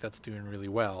one tank that's doing really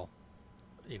well,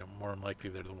 more than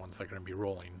likely they're the ones that are going to be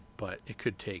rolling. But it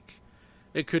could take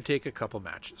a couple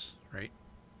matches, right?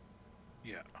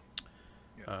 Yeah.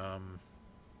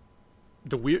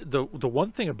 The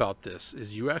one thing about this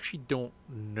is you actually don't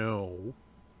know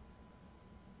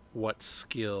what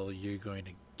skill you're going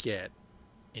to get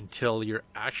until you're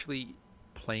actually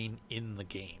playing in the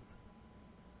game.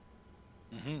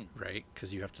 Mm-hmm. Right?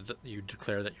 Because you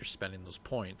declare that you're spending those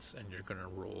points and you're going to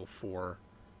roll for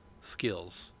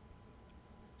skills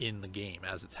in the game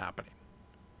as it's happening.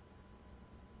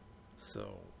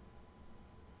 So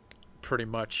pretty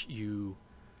much you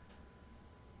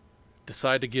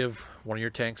decide to give one of your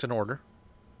tanks an order,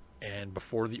 and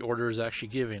before the order is actually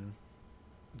given,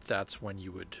 that's when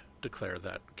you would declare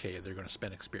that, okay, they're going to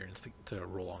spend experience to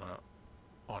roll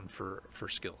on for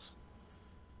skills.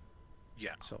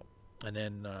 Yeah. So, and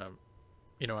then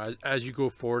as you go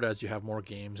forward, as you have more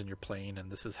games and you're playing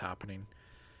and this is happening,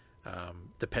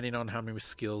 depending on how many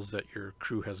skills that your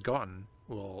crew has gotten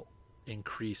will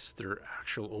increase their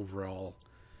actual overall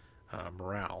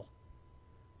morale.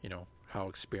 How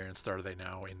experienced are they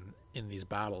now in these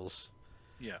battles?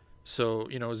 Yeah. So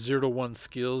 0 to 1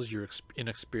 skills, you're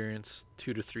inexperienced.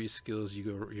 2 to 3 skills,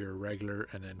 you're a regular,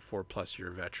 and then 4+ you're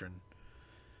a veteran.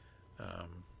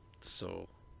 So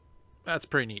that's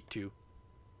pretty neat too.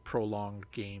 Prolonged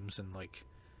games and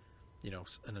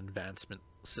an advancement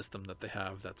system that they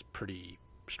have that's pretty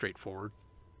straightforward.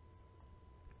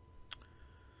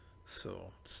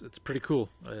 So it's pretty cool.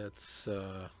 It's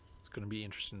going to be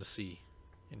interesting to see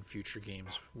in future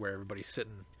games where everybody's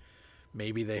sitting.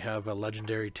 Maybe they have a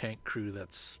legendary tank crew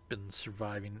that's been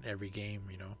surviving every game.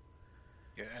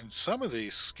 Yeah, and some of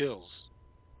these skills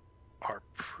are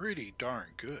pretty darn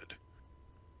good.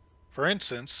 For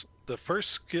instance, the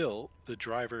first skill the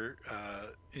driver,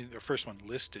 in the first one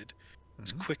listed,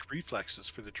 is quick reflexes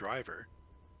for the driver.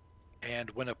 And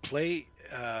when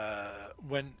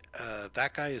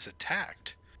that guy is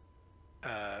attacked,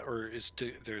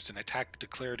 there's an attack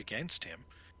declared against him,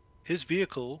 his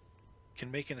vehicle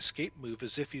can make an escape move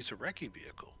as if he's a wrecking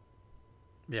vehicle.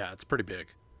 Yeah, it's pretty big.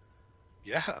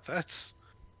 Yeah, that's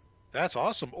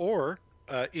awesome. Or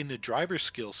in the driver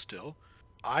skill still,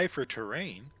 eye for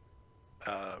terrain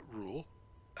rule,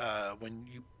 when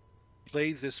you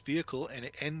play this vehicle and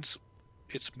it ends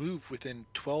its move within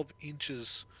 12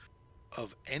 inches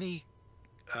of any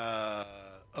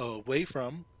away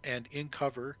from and in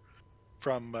cover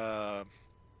from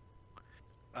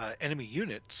enemy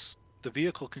units, the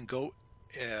vehicle can go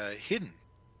hidden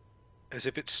as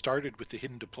if it started with the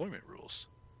hidden deployment rules.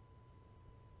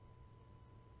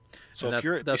 So if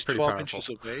you're at least 12 inches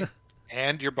away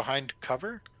and you're behind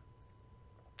cover,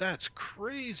 that's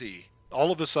crazy.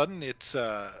 All of a sudden, it's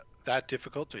that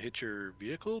difficult to hit your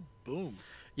vehicle. Boom.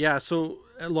 Yeah, so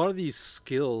a lot of these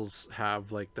skills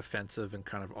have like defensive and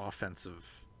kind of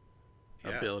offensive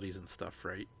Yeah. abilities and stuff,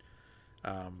 right?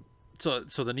 Um, so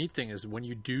the neat thing is when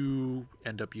you do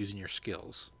end up using your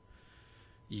skills,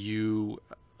 you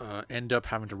end up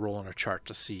having to roll on a chart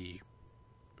to see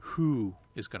who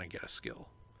is going to get a skill.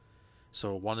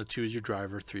 So 1 to 2 is your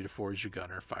driver, 3 to 4 is your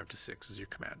gunner, 5 to 6 is your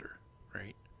commander,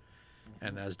 right?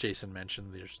 And as Jason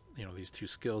mentioned, there's these two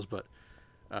skills, but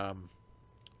um,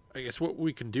 I guess what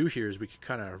we can do here is we can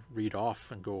kind of read off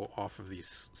and go off of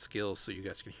these skills so you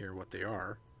guys can hear what they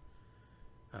are.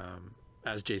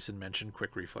 As Jason mentioned,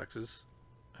 quick reflexes.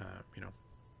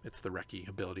 It's the Reki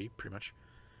ability, pretty much.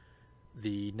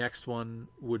 The next one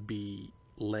would be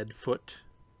lead foot.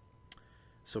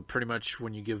 So pretty much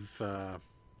when you give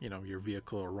your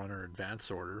vehicle a runner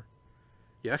advance order,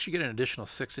 you actually get an additional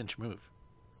 6-inch move.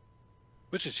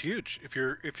 Which is huge. If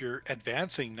you're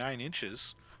advancing 9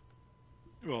 inches,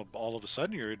 well, all of a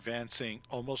sudden you're advancing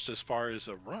almost as far as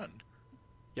a run.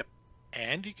 Yep.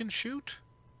 And you can shoot.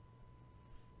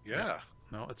 Yeah. Yep.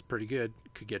 No, it's pretty good.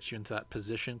 Could get you into that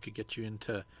position. Could get you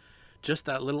into just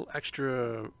that little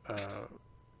extra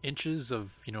inches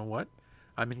of, you know what?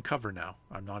 I'm in cover now.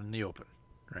 I'm not in the open,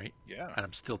 right? Yeah. And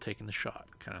I'm still taking the shot,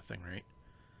 kind of thing, right?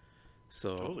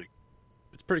 So Totally.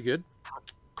 it's pretty good.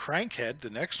 Crankhead, the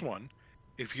next one.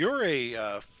 If you're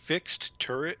a fixed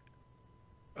turret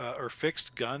or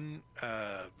fixed gun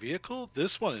vehicle,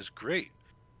 this one is great.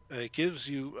 It gives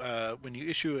you, when you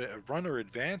issue a run or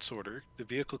advance order, the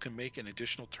vehicle can make an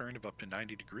additional turn of up to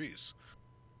 90 degrees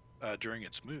during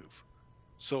its move.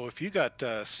 So if you got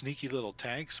sneaky little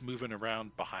tanks moving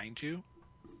around behind you,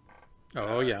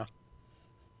 Oh yeah.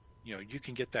 you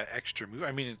can get that extra move.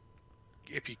 I mean,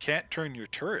 if you can't turn your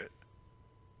turret,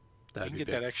 you can get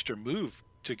that extra move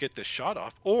to get the shot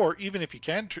off. Or even if you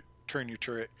can turn your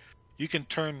turret, you can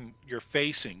turn your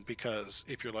facing, because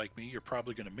if you're like me, you're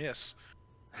probably going to miss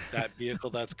that vehicle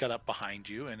that's got up behind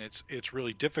you, and it's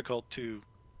really difficult to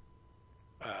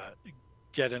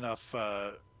get enough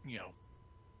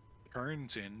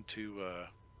turns in to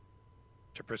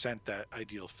present that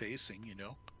ideal facing.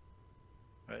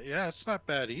 Yeah, it's not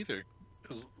bad either.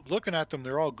 Looking at them,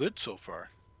 they're all good so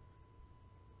far.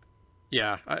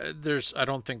 Yeah, I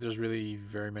don't think there's really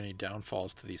very many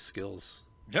downfalls to these skills.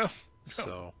 No.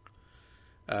 So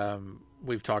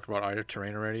we've talked about Ida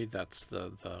Terrain already. That's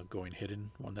the going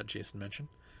hidden one that Jason mentioned.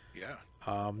 Yeah.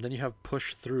 Then you have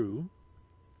push through.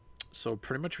 So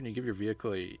pretty much when you give your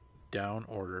vehicle a down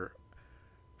order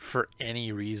for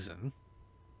any reason.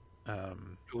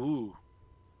 Ooh.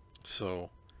 So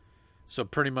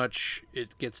pretty much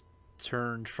it gets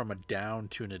turned from a down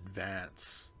to an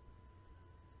advance.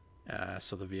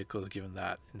 So the vehicle is given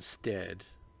that instead,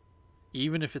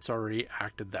 even if it's already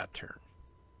acted that turn.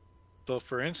 So,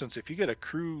 for instance, if you get a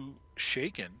crew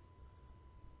shaken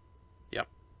Yep.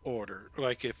 order,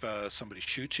 like if somebody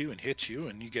shoots you and hits you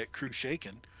and you get crew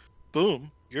shaken,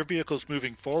 boom, your vehicle's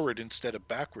moving forward instead of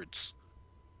backwards.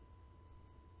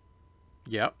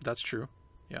 Yep, that's true.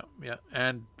 Yeah.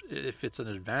 And if it's an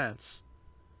advance,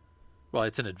 well,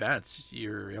 it's an advance,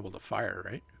 you're able to fire,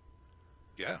 right?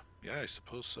 Yeah, I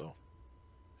suppose so.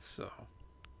 So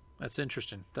that's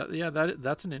interesting.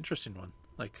 That's an interesting one.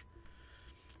 Like,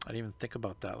 I didn't even think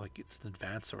about that. Like, it's an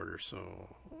advance order,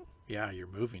 so yeah, you're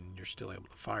moving, you're still able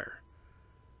to fire.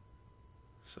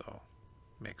 So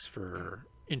makes for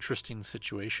interesting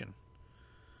situation.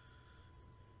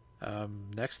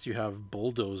 Next, you have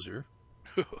bulldozer.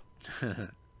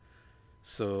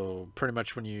 So pretty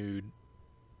much when you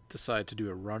decide to do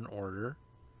a run order,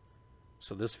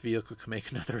 so this vehicle can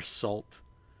make another assault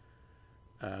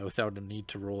without a need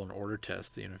to roll an order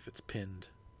test, even if it's pinned.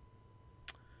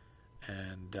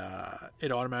 And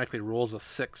it automatically rolls a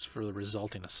 6 for the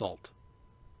resulting assault.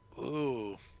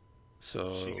 Ooh.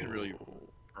 So you can really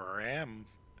ram,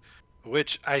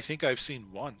 which I think I've seen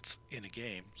once in a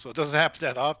game. So it doesn't happen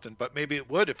that often, but maybe it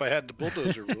would if I had the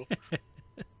bulldozer rule.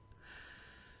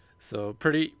 So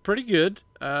pretty good.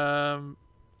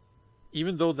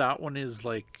 Even though that one is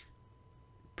like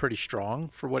pretty strong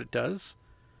for what it does,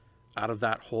 out of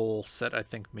that whole set, I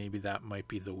think maybe that might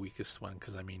be the weakest one,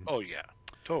 because I mean, Oh yeah,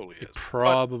 totally is. it's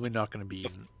probably not going to be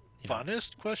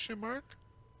Funnest question mark?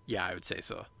 Yeah, I would say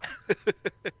so.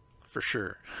 For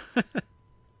sure.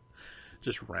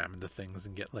 Just ram into things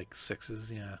and get like 6s.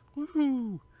 Yeah.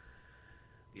 Woohoo.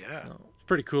 Yeah. So, it's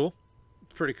pretty cool.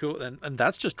 And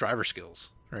that's just driver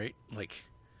skills, right? Like,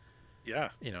 Yeah.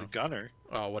 The gunner.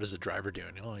 Oh, what is the driver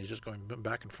doing? Oh, he's just going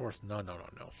back and forth. No.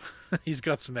 He's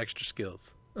got some extra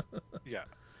skills. Yeah.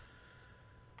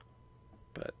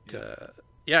 But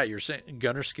yeah, you're saying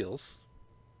gunner skills.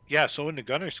 Yeah, so in the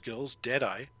gunner skills,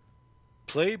 Deadeye,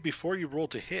 Play before you roll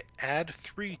to hit. Add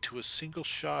 3 to a single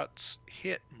shot's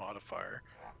hit modifier.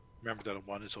 Remember that a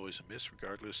 1 is always a miss,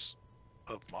 regardless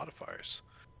of modifiers.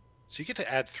 So you get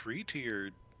to add 3 to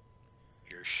your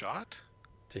shot.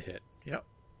 To hit. Yep.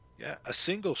 Yeah, a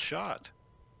single shot.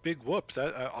 Big whoop.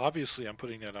 That obviously I'm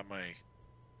putting that on my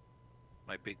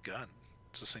big gun.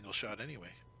 It's a single shot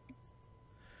anyway.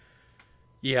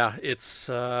 Yeah, it's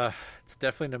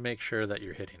definitely to make sure that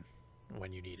you're hitting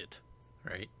when you need it,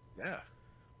 right? Yeah.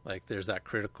 Like there's that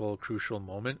critical, crucial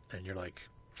moment, and you're like,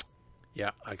 yeah,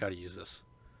 I got to use this.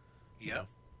 Yeah.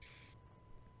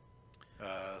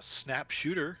 Snap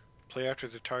shooter. Play after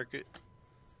the target.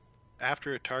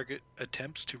 After a target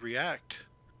attempts to react,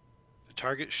 the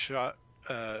target shot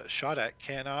at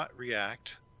cannot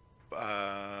react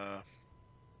To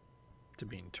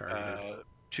being targeted.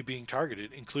 to being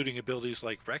targeted, including abilities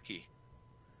like Reki.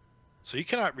 So you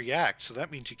cannot react, so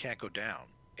that means you can't go down.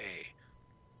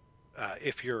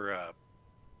 If you're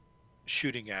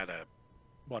shooting at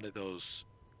one of those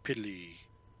piddly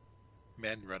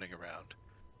men running around.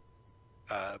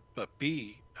 But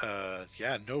B, no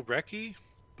Reki,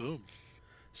 boom.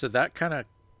 So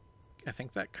I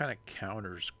think that kind of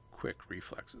counters quick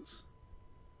reflexes,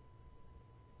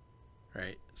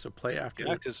 right? So play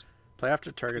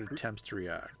after target attempts to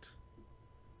react.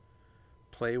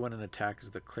 Play when an attack is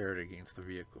declared against the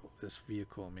vehicle. This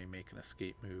vehicle may make an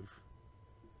escape move.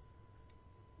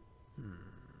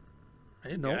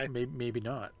 Maybe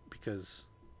not, because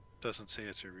doesn't say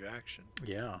it's a reaction.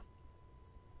 Yeah.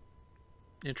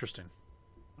 Interesting.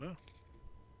 Well,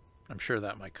 I'm sure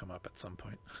that might come up at some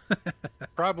point.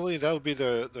 probably that would be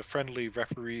the friendly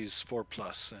referees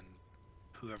 4+ and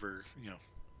whoever,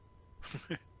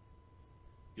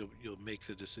 you'll make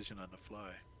the decision on the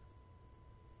fly.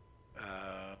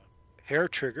 Hair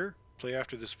trigger. Play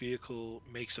after this vehicle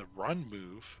makes a run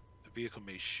move. The vehicle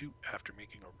may shoot after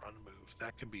making a run move.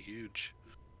 That can be huge.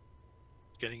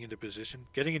 Getting into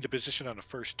position on the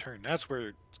first turn. That's where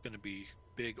it's going to be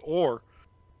big. Or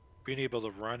being able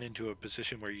to run into a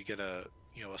position where you get a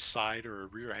side or a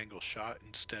rear angle shot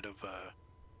instead of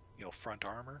front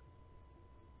armor.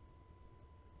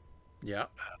 Yeah.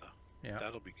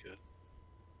 That'll be good.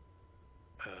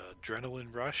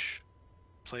 Adrenaline rush.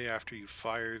 Play after you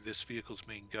fire this vehicle's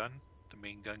main gun. The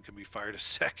main gun can be fired a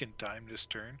second time this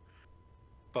turn,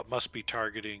 but must be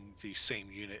targeting the same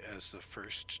unit as the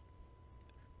first.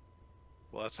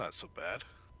 Well, that's not so bad.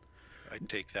 I'd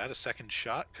take that, a second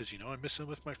shot, because I'm missing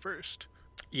with my first.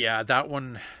 Yeah, that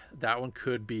one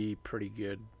could be pretty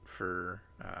good for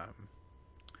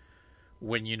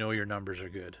when your numbers are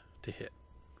good to hit,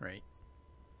 right?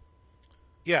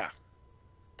 Yeah.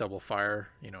 Double fire,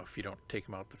 if you don't take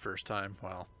them out the first time,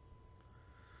 well,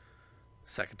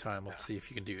 second time, let's see if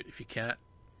you can do it. If you can't,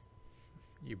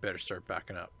 you better start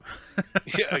backing up.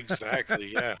 Yeah,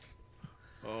 exactly. Yeah.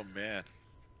 Oh, man.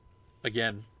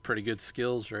 Again, pretty good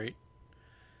skills, right?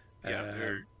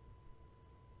 Yeah,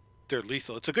 they're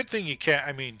lethal. It's a good thing you can't.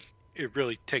 I mean, it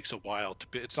really takes a while to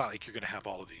be. It's not like you're going to have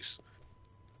all of these.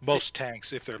 Most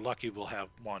tanks, if they're lucky, will have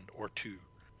 1 or 2.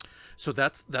 So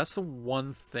that's the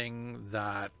one thing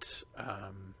that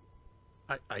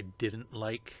I didn't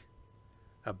like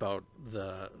about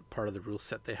the part of the rule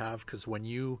set they have, because when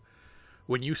you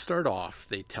start off,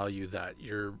 they tell you that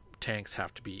your tanks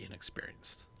have to be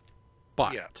inexperienced,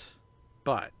 but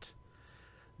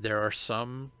there are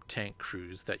some tank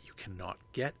crews that you cannot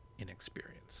get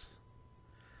inexperienced.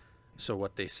 So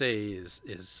what they say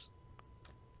is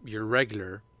you're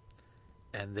regular,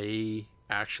 and they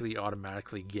actually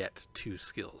automatically get 2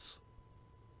 skills.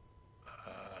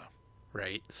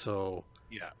 Right? So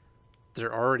yeah,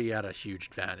 they're already at a huge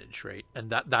advantage, right? And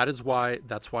that's why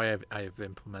I've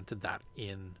implemented that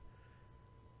in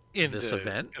this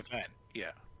event.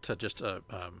 Yeah. To just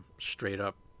straight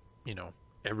up,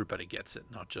 everybody gets it,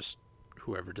 not just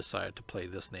whoever decided to play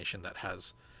this nation that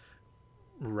has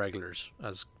regulars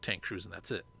as tank crews and that's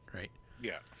it, right?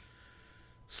 Yeah.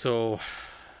 So,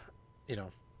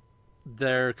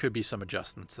 there could be some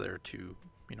adjustments there to,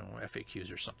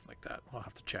 FAQs or something like that. I'll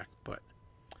have to check, but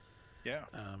yeah.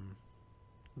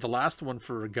 The last one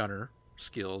for gunner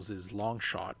skills is long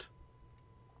shot.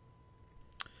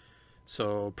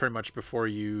 So pretty much before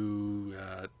you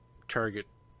target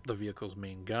the vehicle's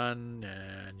main gun,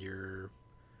 and your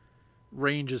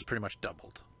range is pretty much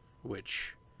doubled,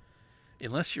 which,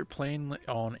 unless you're playing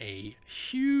on a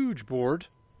huge board,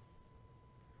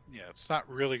 yeah, it's not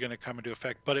really going to come into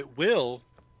effect, but it will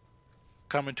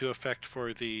come into effect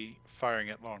for the firing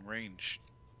at long range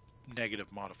negative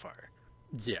modifier.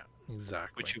 Yeah,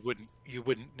 exactly. Which you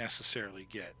wouldn't necessarily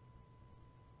get.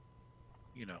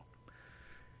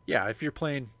 Yeah, if you're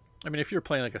playing I mean, if you're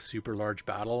playing like a super large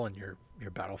battle and your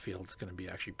battlefield's going to be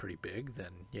actually pretty big,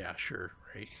 then yeah, sure,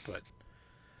 right? But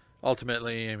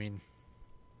ultimately, I mean,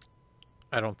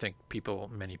 I don't think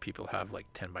many people have like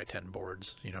 10 by 10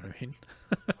 boards. You know what I mean?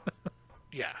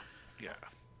 Yeah, yeah.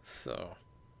 So,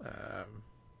 um,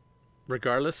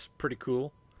 regardless, pretty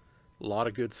cool. A lot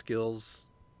of good skills.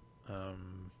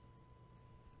 Um,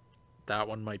 that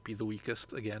one might be the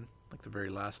weakest again, like the very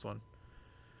last one.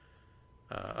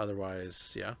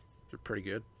 Otherwise, yeah, they're pretty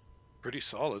good. Pretty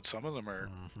solid. Some of them are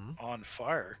Mm-hmm. on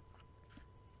fire.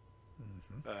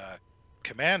 Mm-hmm.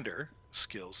 Commander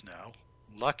skills now.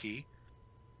 Lucky.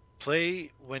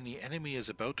 Play when the enemy is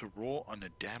about to roll on the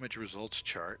damage results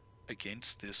chart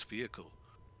against this vehicle.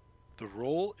 The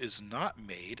roll is not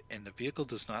made and the vehicle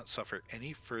does not suffer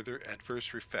any further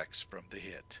adverse effects from the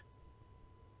hit.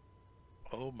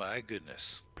 Oh my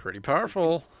goodness. Pretty So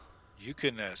powerful. you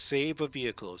can save a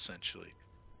vehicle essentially.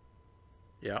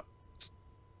 Yeah,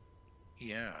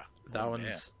 Yeah. that Oh man.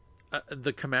 one's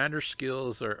the commander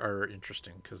skills are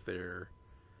interesting because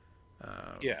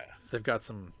Yeah. they've got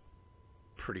some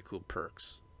pretty cool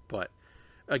perks. But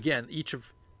again, each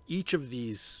of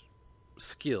these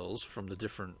skills from the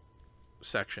different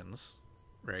sections,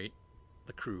 right?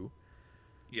 The crew,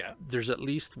 Yeah. there's at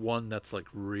least one that's like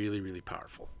really really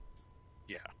powerful,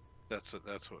 Yeah. That's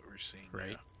what we're seeing.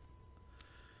 right? Yeah.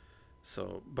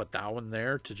 So, but that one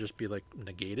there to just be like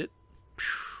negate it.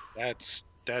 That's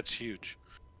huge.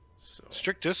 So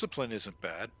Strict discipline isn't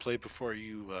bad. Play before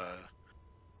you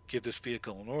give this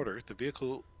vehicle an order. The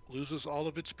vehicle loses all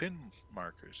of its pin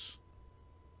markers.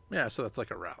 yeah, so that's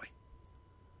like a rally,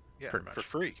 Yeah, pretty for much.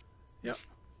 free. Yep.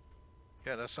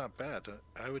 Yeah, that's not bad.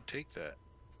 I would take that.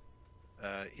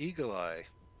 Eagle Eye.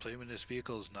 Play when this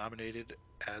vehicle is nominated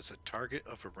as a target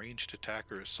of a ranged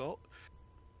attack or assault.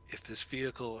 If this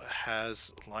vehicle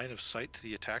has line of sight to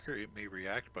the attacker, it may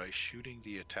react by shooting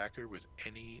the attacker with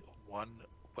any one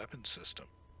weapon system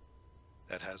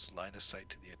that has line of sight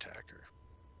to the attacker.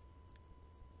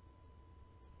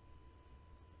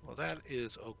 Well, that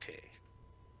is okay.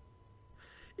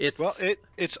 Well, It's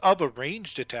it's of a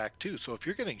ranged attack too. So if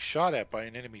you're getting shot at by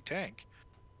an enemy tank,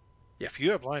 yeah, if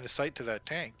you have line of sight to that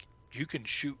tank, you can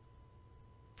shoot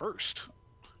first.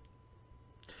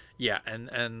 yeah,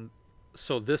 and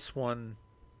so this one,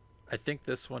 I think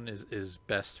this one is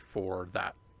best for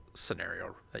that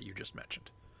scenario that you just mentioned,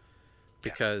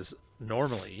 Yeah. because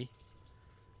normally,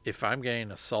 if I'm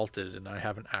getting assaulted and I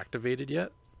haven't activated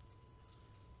yet,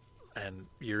 and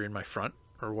you're in my front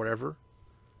or whatever,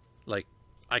 like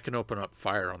I can open up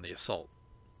fire on the assault,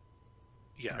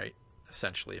 Yeah. right?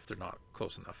 Essentially, if they're not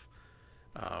close enough.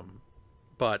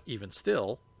 But even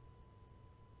still,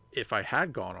 if I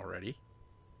had gone already,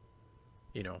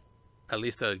 you know, at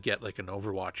least I'd get like an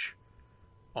Overwatch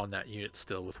on that unit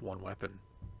still with one weapon,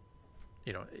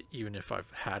 you know, even if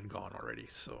I've had gone already.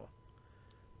 So,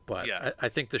 but Yeah. I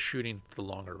think the shooting the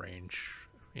longer range,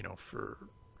 you know, for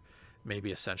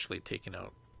maybe essentially taking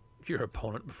out your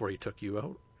opponent before he took you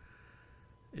out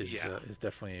Yeah. is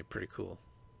definitely pretty cool.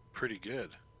 Pretty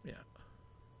good. Yeah.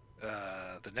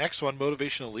 The next one,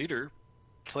 motivational leader.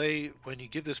 Play when you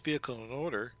give this vehicle an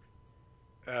order.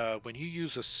 When you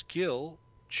use a skill,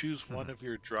 choose one of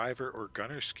your driver or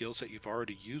gunner skills that you've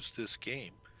already used this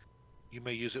game. You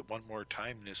may use it one more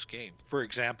time in this game. For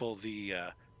example, the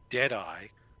Deadeye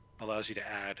allows you to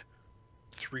add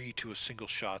 3 to a single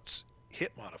shot's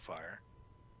hit modifier.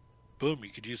 Boom,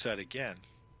 you could use that again.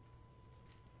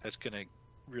 That's going to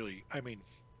really, I mean,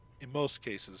 in most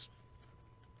cases,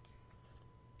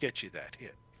 get you that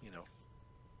hit, you know.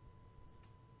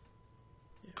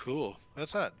 Yeah. Cool.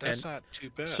 That's not too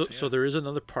bad. So yeah. so there is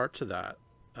another part to that.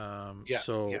 Yeah,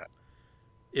 So yeah.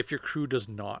 if your crew does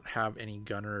not have any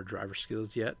gunner or driver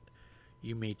skills yet,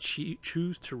 you may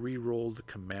choose to re-roll the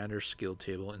commander skill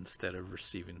table instead of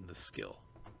receiving the skill.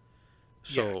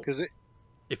 So because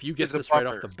if you get it's a this right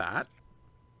off bummer. the bat,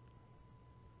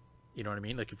 you know what I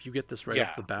mean? Like if you get this right Yeah.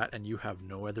 off the bat and you have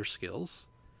no other skills,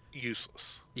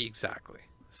 Useless. exactly.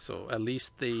 So at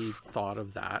least they thought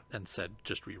of that and said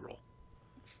just re-roll.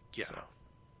 Yeah. So,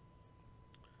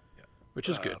 Yeah. which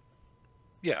is good.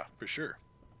 Yeah, for sure.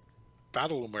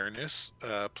 Battle awareness.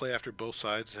 Play after both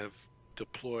sides have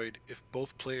deployed. If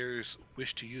both players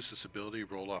wish to use this ability,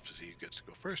 roll off to see who gets to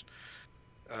go first.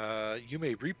 You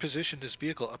may reposition this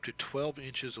vehicle up to 12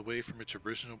 inches away from its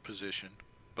original position,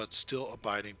 but still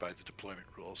abiding by the deployment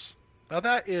rules. Now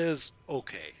that is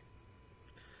okay.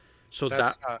 So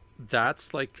That's not,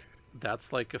 that's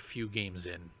like a few games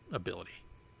in ability,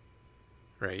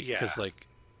 right? yeah, Because like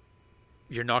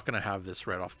you're not going to have this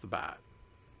right off the bat.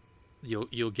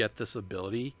 You'll get this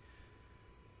ability,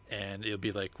 and it'll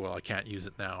be like, well, I can't use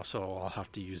it now, so I'll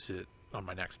have to use it on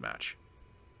my next match.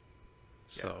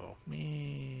 Yeah. So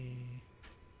me.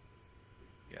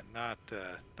 Yeah, not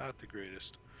the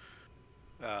greatest.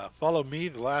 Follow me,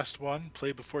 the last one.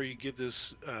 Play before you give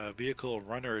this vehicle a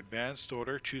run or advanced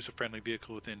order. Choose a friendly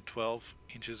vehicle within 12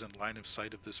 inches in line of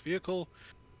sight of this vehicle.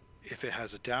 If it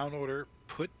has a down order,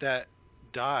 put that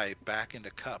die back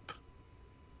into cup.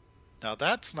 Now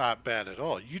that's not bad at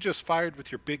all. You just fired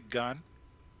with your big gun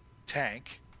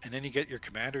tank, and then you get your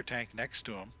commander tank next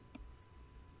to him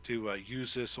to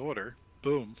use this order.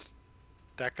 Boom.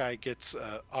 That guy gets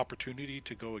opportunity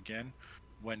to go again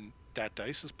when that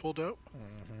dice is pulled out.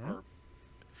 Mm-hmm. Or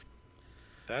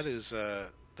that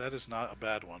is not a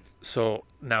bad one. So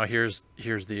now here's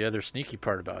the other sneaky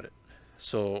part about it.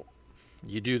 So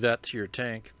you do that to your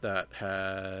tank that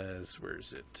has, where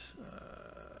is it?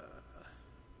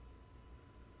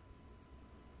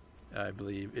 I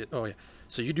believe it. Oh yeah.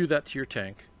 So you do that to your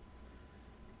tank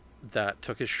that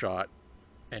took his shot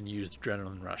and used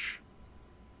adrenaline rush.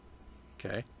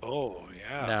 Okay. Oh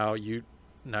yeah.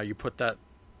 Now you put that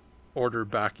order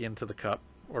back into the cup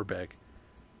or bag.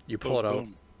 You pull it out.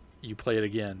 Boom. You play it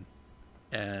again,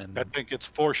 and That thing gets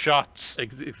 4 shots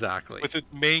exactly. with its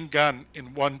main gun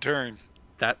in one turn.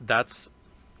 That's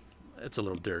it's a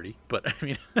little dirty, but I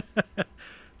mean,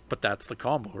 but that's the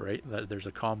combo, right? There's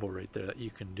a combo right there that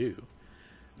you can do.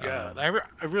 Yeah, and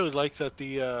I really like that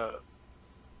the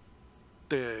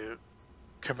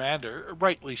commander,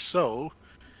 rightly so,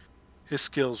 his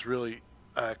skills really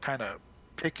kind of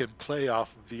pick and play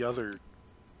off of the other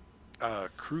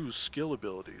crew's skill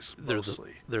abilities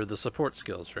mostly. They're the support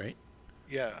skills, right?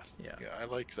 Yeah, Yeah. I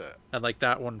like that. And like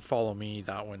that one, follow me.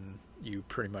 That one, you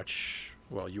pretty much,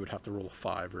 well, you would have to roll a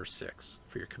 5 or a 6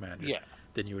 for your commander. Yeah,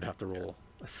 Then you would have to roll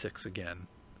a 6 again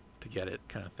to get it,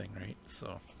 kind of thing, right?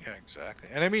 So. yeah, exactly.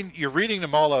 And I mean, you're reading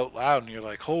them all out loud, and you're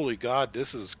like, "Holy God,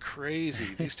 this is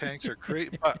crazy! These tanks are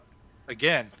crazy." But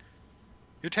again,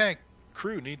 your tank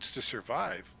crew needs to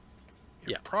survive.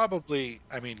 You're probably,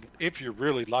 I mean, if you're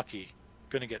really lucky,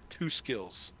 going to get 2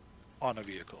 skills on a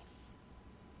vehicle.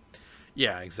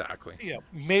 Yeah, exactly. Yeah,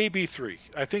 maybe 3.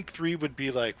 I think 3 would be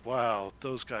like, wow,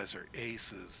 those guys are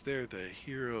aces. They're the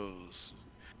heroes.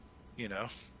 You know?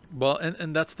 Well,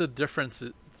 and that's the difference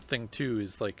thing too,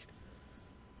 is like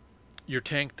your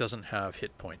tank doesn't have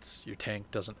hit points. Your tank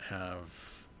doesn't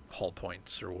have hull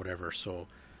points or whatever. So,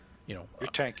 you know, Your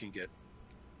tank can get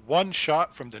 1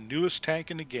 shot from the newest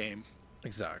tank in the game.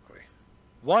 exactly.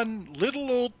 One little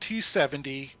old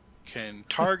T-70 can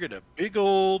target a big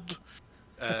old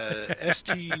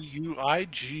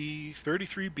STUIG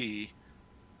 33B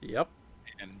Yep.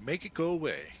 and make it go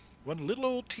away. One little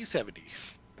old T-70.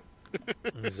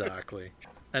 Exactly.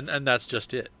 And that's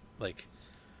just it. Like,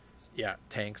 yeah,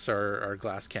 tanks are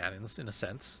glass cannons in a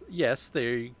sense. Yes,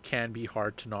 they can be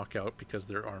hard to knock out because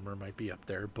their armor might be up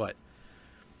there, but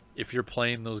if you're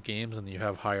playing those games and you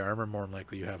have high armor, more than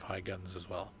likely you have high guns as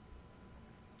well.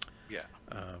 Yeah.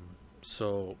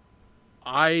 So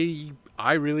I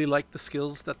really like the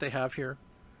skills that they have here.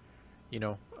 You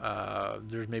know,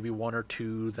 there's maybe 1 or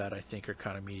 2 that I think are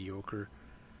kind of mediocre,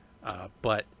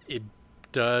 but it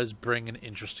does bring an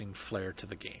interesting flair to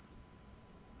the game.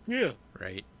 Yeah.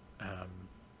 Right.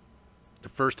 The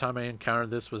first time I encountered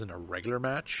this was in a regular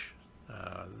match.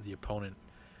 The opponent,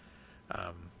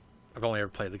 I've only ever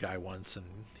played the guy once, and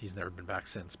he's never been back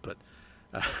since. But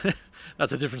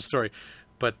that's a different story.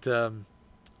 But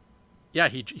yeah,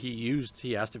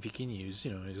 he asked if he can use,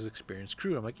 you know, his experienced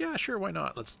crew. I'm like, yeah, sure, why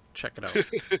not? Let's check it out.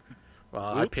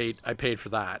 Well, I paid for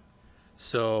that.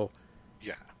 So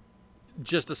Yeah.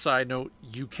 just a side note,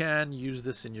 you can use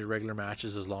this in your regular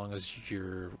matches as long as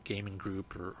your gaming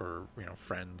group or you know,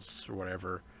 friends or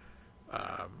whatever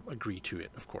agree to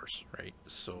it, of course, right?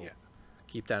 So Yeah.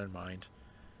 keep that in mind.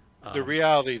 The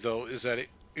reality, though, is that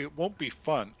it won't be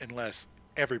fun unless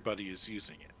everybody is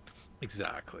using it.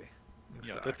 Exactly.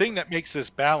 You know, the thing that makes this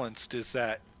balanced is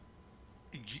that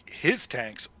his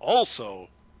tanks also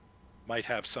might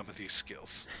have some of these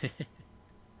skills,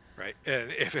 right?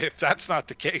 And if that's not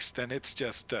the case, then it's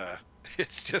just a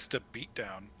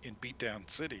beatdown in Beatdown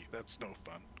City. That's no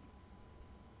fun.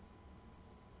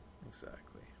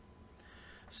 Exactly.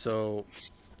 So,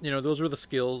 you know, those were the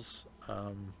skills,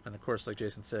 and of course, like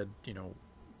Jason said, you know,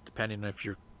 depending on if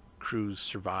your crews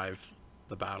survive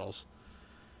the battles,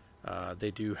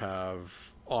 they do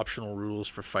have optional rules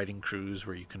for fighting crews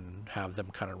where you can have them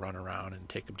kind of run around and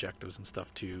take objectives and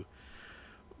stuff too.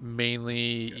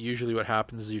 Mainly, usually what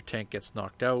happens is your tank gets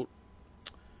knocked out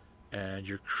and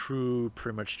your crew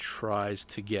pretty much tries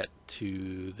to get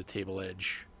to the table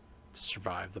edge to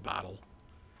survive the battle.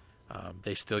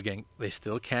 They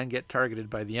still can get targeted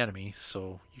by the enemy,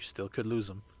 so you still could lose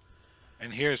them.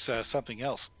 And here's something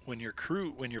else: when your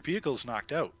vehicle's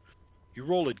knocked out, you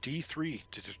roll a D3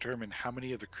 to determine how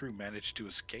many of the crew managed to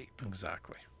escape.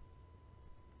 Exactly.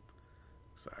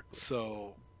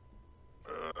 So,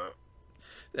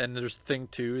 and there's the thing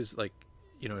too is like,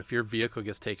 if your vehicle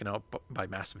gets taken out by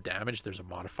massive damage, there's a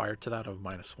modifier to that of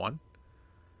 -1.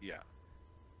 yeah.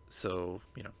 So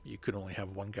you could only have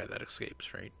one guy that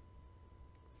escapes, right?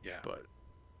 Yeah.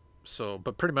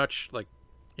 But pretty much like,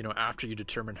 after you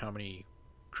determine how many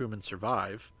crewmen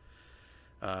survive,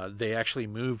 they actually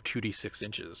move 2d6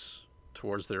 inches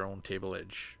towards their own table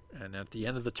edge, and at the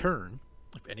end of the turn,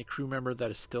 if any crew member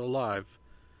that is still alive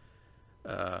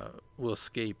will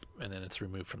escape, and then it's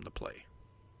removed from the play.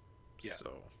 Yeah.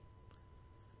 So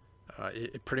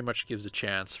it pretty much gives a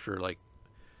chance for like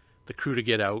the crew to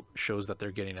get out, shows that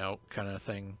they're getting out, kind of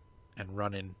thing, and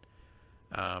running.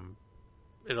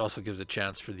 It also gives a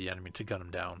chance for the enemy to gun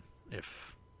them down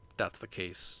if that's the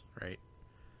case, right?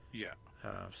 Yeah.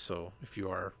 So if you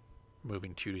are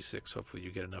moving 2d6, hopefully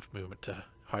you get enough movement to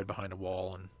hide behind a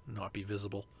wall and not be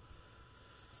visible.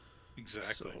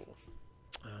 Exactly.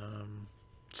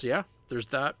 So yeah, there's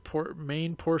that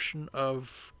main portion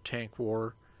of Tank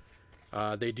War.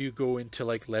 They do go into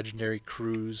like legendary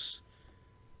crews,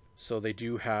 so they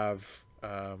do have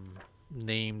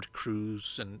named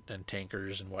crews and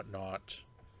tankers and whatnot,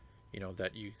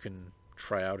 that you can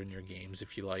try out in your games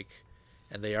if you like,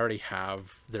 and they already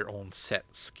have their own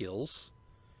set skills.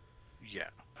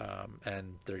 Yeah.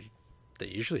 And they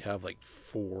usually have like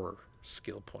 4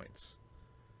 skill points,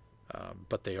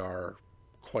 but they are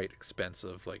quite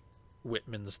expensive. Like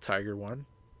Whitman's Tiger one,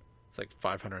 it's like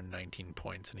 519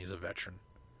 points, and he's a veteran.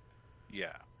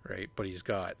 Yeah. Right, but he's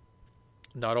got,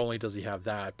 not only does he have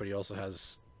that, but he also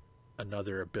has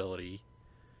another ability.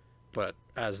 But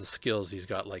as the skills, he's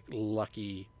got like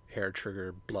Lucky, Hair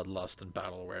Trigger, Bloodlust, and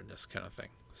Battle Awareness kind of thing.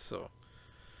 So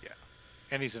yeah,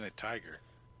 and he's in a tiger.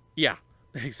 Yeah,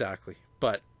 exactly.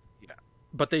 But yeah,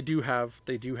 but they do have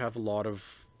a lot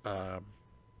of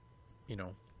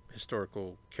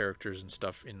historical characters and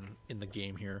stuff in the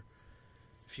game here.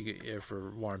 If you ever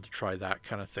wanted to try that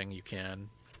kind of thing, you can.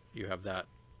 You have that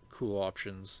cool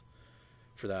options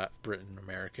for that: Britain,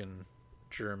 American,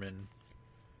 German,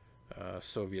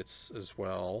 Soviets as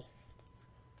well,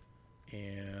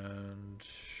 and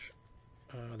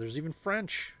there's even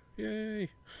French. Yay!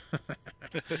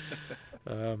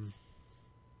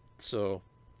 So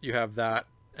you have that,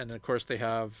 and of course they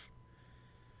have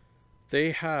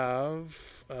the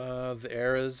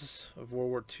eras of World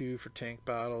War II for tank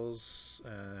battles,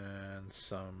 and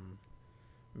some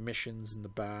missions in the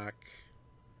back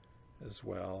as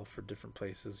well for different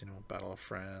places. Battle of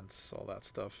France, all that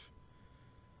stuff.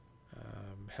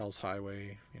 Hell's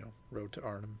Highway, Road to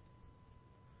Arnhem,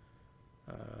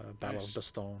 Battle of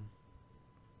Bastogne.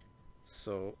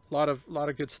 So a lot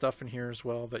of good stuff in here as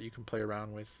well that you can play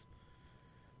around with.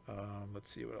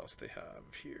 Let's see what else they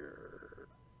have here.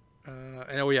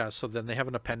 So then they have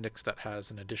an appendix that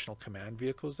has an additional command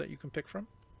vehicles that you can pick from.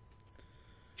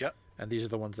 Yep. And these are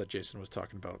the ones that Jason was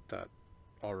talking about that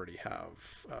already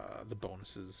have the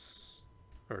bonuses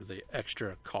or the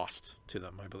extra cost to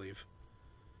them, I believe.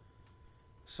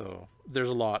 So there's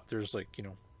a lot. There's like,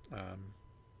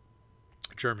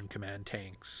 German command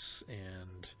tanks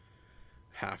and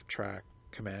half-track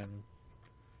command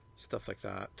stuff like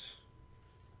that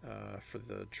for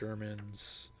the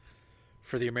Germans.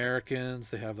 For the Americans,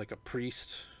 they have like a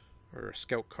priest or a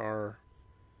scout car.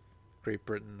 Great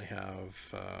Britain, they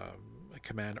have a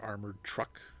command armored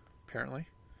truck, apparently.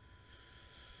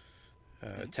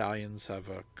 Italians have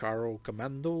a Caro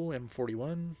Commando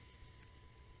M41.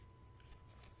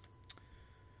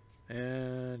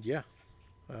 And yeah,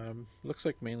 looks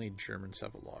like mainly Germans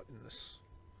have a lot in this.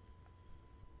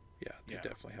 Yeah, they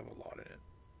definitely have a lot in it.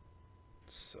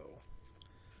 So,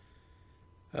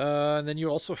 and then you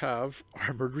also have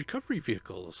armored recovery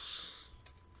vehicles,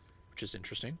 which is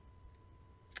interesting.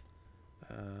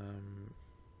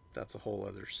 That's a whole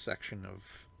other section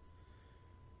of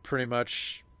pretty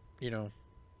much, at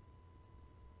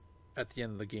the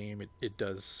end of the game, it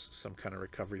does some kind of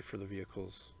recovery for the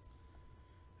vehicles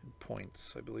and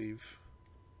points, I believe.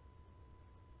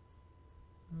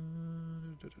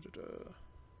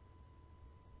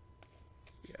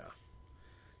 Yeah.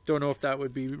 Don't know if that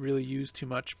would be really used too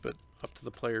much, but up to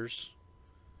the players.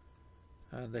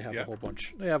 And they have a whole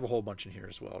bunch. They have a whole bunch in here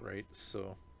as well, right?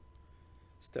 So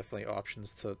it's definitely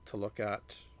options to look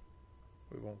at.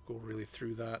 We won't go really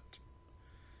through that.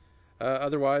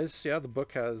 Otherwise, the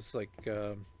book has like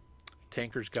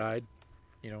Tanker's Guide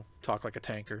talk like a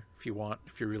tanker if you want,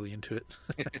 if you're really into it.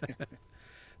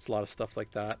 It's a lot of stuff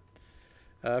like that.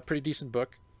 Pretty decent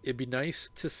book. It'd be nice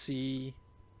to see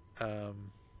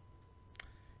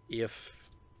if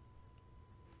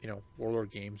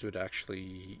Warlord Games would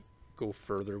actually go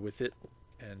further with it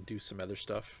and do some other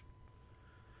stuff.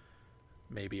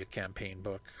 Maybe a campaign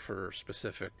book for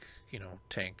specific,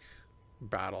 tank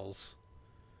battles,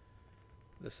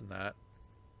 this and that.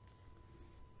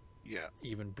 Yeah.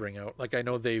 Even bring out, like, I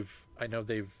know they've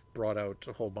brought out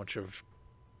a whole bunch of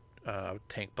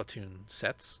tank platoon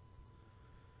sets.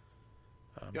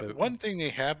 Yeah, But one thing they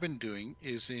have been doing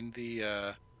is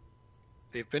they've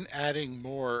been adding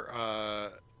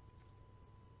more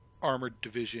armored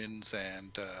divisions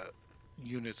and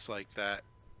units like that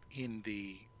in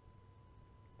the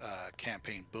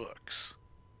campaign books.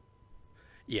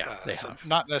 yeah, they So have.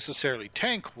 not necessarily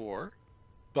tank war,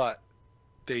 but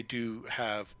they do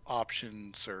have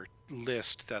options or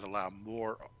lists that allow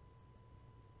more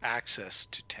access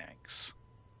to tanks.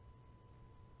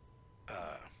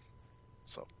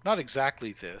 So not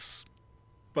exactly this,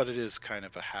 but it is kind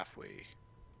of a halfway.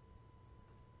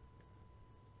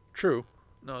 True.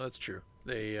 No, that's true.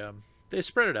 They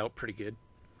spread it out pretty good,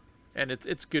 and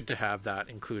it's good to have that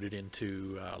included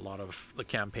into a lot of the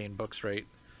campaign books, right?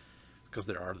 Because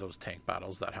there are those tank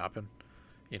battles that happen.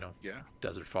 Yeah.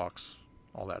 Desert Fox,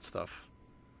 all that stuff.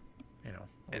 Those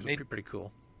And are pretty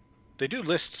cool. they do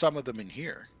list some of them in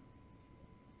here.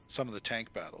 Some of the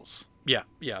tank battles. Yeah,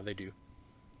 they do.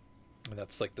 And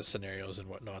that's like the scenarios and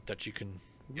whatnot that you can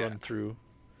run through.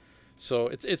 So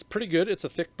it's pretty good. It's a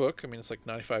thick book. I mean, it's like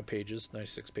 95 pages,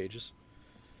 96 pages.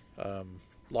 A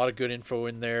lot of good info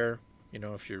in there.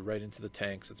 If you're right into the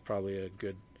tanks, it's probably a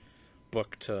good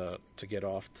book to get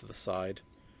off to the side.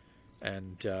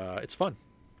 And it's fun,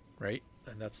 right?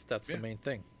 And that's the main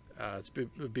thing. It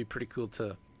would be pretty cool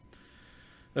to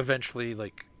eventually,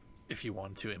 like, if you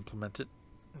wanted to implement it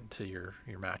into your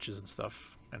matches and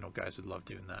stuff. I know guys would love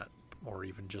doing that, or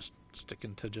even just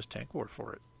sticking to just tank war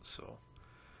for it. So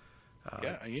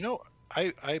Yeah,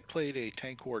 I played a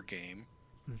tank war game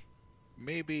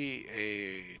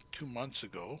maybe 2 months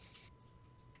ago,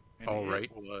 and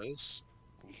it was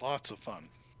lots of fun.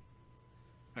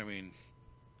 I mean,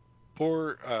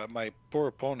 my poor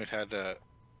opponent had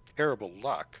terrible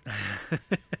luck.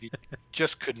 He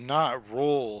just could not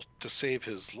roll to save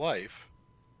his life.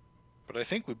 But I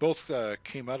think we both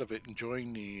came out of it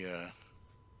enjoying the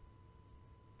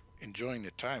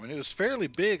time, and it was fairly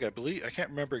big. I believe, I can't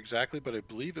remember exactly, but I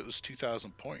believe it was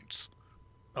 2,000 points.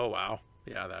 Oh wow,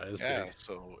 yeah, that is big.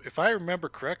 So if I remember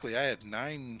correctly, I had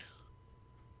nine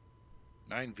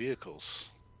vehicles,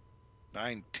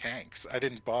 9 tanks. I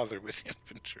didn't bother with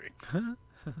infantry.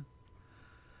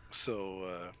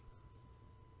 So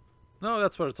No,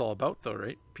 that's what it's all about, though,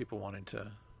 right? People wanting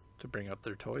to bring out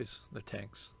their toys, their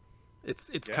tanks. It's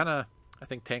kind of, I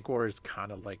think Tank War is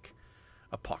kind of like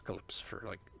Apocalypse for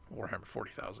like Warhammer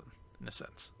 40,000 in a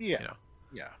sense. yeah,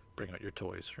 Bring out your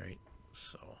toys, right?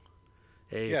 So,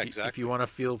 hey, yeah, if you want to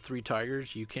field 3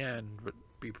 tigers, you can, but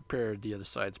be prepared. The other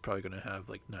side's probably going to have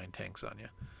like 9 tanks on you.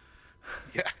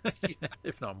 yeah,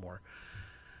 If not more.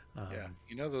 yeah.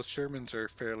 Those Shermans are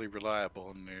fairly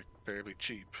reliable and they're fairly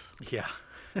cheap. Yeah.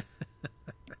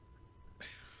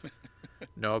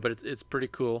 No, but it's pretty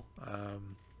cool.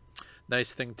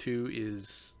 Nice thing too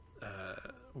is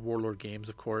Warlord Games,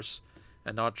 of course,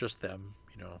 and not just them.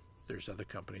 There's other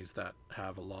companies that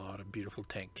have a lot of beautiful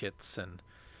tank kits, and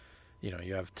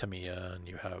you have Tamiya, and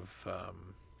you have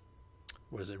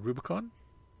what is it, Rubicon,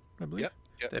 I believe.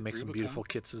 Yep, They make some Rubicon. beautiful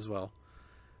kits as well.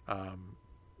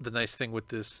 The nice thing with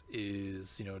this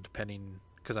is, depending,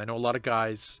 because I know a lot of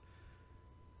guys,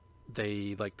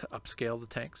 they like to upscale the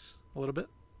tanks a little bit.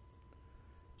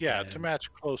 Yeah, to And-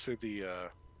 match closer the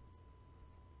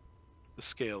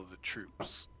scale of the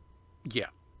troops. Yeah,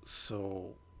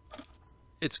 so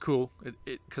it's cool.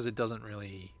 Because it doesn't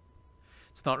really,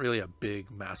 it's not really a big,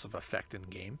 massive effect in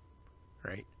game,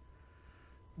 right?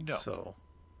 No. So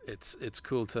it's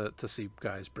cool to see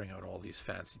guys bring out all these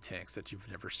fancy tanks that you've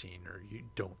never seen or you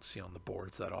don't see on the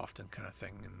boards that often, kind of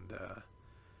thing, and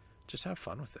just have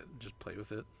fun with it and just play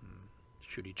with it and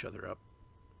shoot each other up.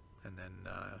 And then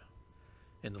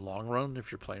in the long run,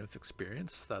 if you're playing with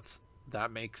experience,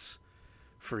 that makes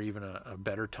for even a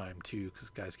better time too, because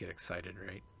guys get excited,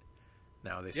 right?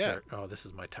 Now they start, oh, this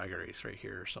is my Tiger Ace right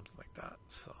here or something like that.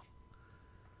 So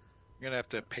I'm gonna have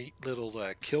to paint little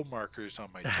kill markers on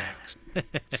my tanks.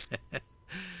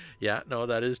 yeah, no,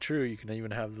 that is true. You can even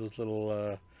have those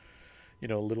little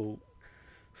little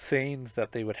sayings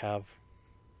that they would have,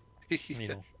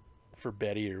 for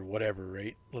Betty or whatever,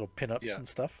 right? Little pinups Yeah. and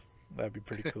stuff. That'd be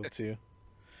pretty cool too.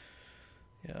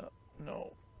 Yeah,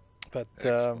 no, but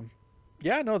Excellent.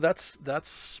 yeah, no,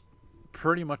 that's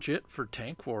pretty much it for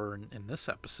Tank War in this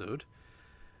episode.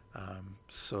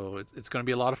 So it's going to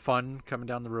be a lot of fun coming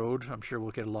down the road. I'm sure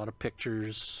we'll get a lot of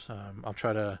pictures. I'll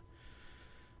try to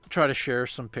share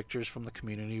some pictures from the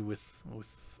community with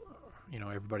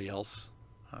everybody else.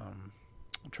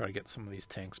 I'll try to get some of these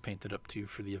tanks painted up too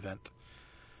for the event.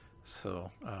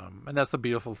 So and that's the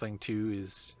beautiful thing too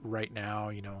is right now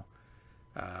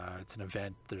it's an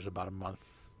event. There's about a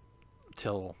month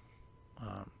till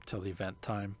the event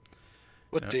time.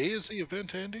 What day is the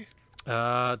event, Andy?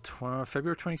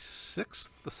 February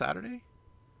 26th, the Saturday.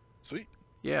 Sweet.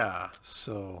 Yeah.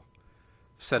 So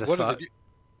set What are aside. the?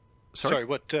 Sorry.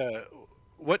 Sorry.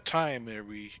 What time are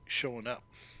we showing up?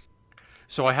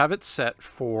 So I have it set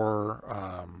for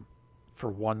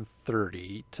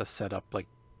 1:30 to set up like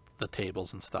the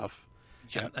tables and stuff,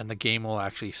 Yeah. and the game will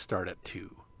actually start at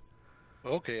 2.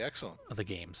 Okay. Excellent. The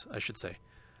games, I should say.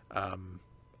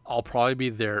 I'll probably be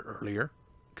there earlier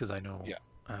because I know Yeah.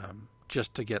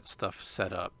 just to get stuff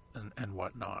set up and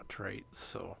whatnot, right?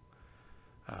 So,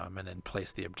 and then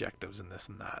place the objectives and this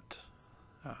and that.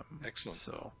 Excellent.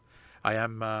 So, I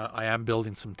am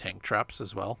building some tank traps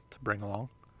as well to bring along.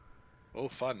 Oh,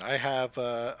 fun! I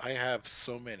have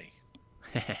so many.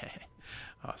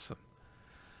 Awesome.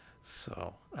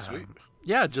 So, Sweet.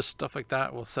 yeah, just stuff like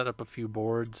that. We'll set up a few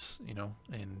boards,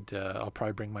 and I'll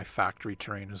probably bring my factory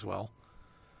terrain as well.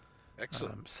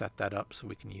 Excellent. Set that up so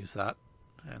we can use that,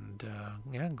 and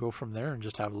yeah, go from there and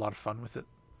just have a lot of fun with it.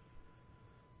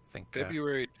 I think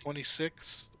February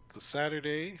 26th, the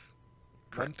Saturday,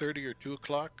 correct. 1:30 or 2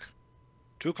 o'clock.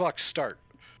 2 o'clock start,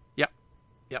 Yep.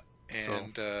 So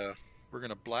and we're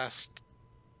gonna blast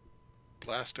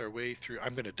our way through.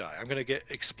 I'm gonna die. I'm gonna get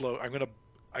explode. I'm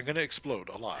gonna explode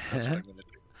a lot. That's what I'm gonna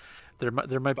do.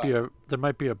 there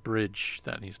might be But a bridge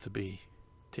that needs to be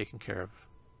taken care of.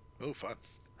 oh, fun.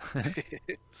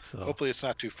 So Hopefully, it's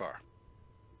not too far.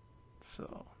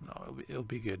 no, it'll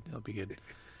be good. It'll be good.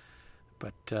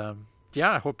 But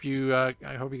yeah, I hope you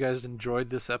guys enjoyed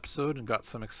this episode and got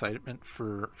some excitement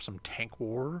for some tank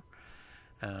war.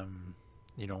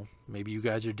 Maybe you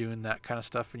guys are doing that kind of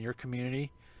stuff in your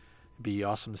community. It'd be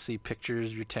awesome to see pictures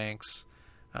of your tanks.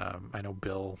 I know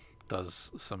Bill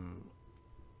does some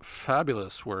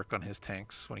fabulous work on his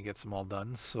tanks when he gets them all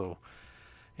done. So,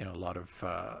 a lot of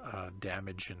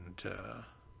damage and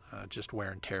just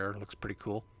wear and tear. It looks pretty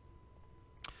cool.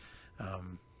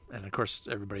 And of course,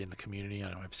 everybody in the community.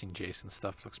 I know I've seen Jason's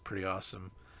stuff. Looks pretty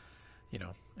awesome.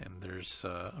 And there's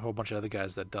a whole bunch of other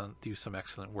guys that do some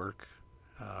excellent work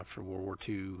for World War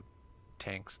II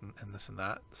tanks and this and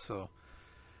that. So,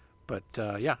 but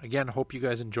yeah, again, hope you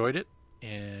guys enjoyed it.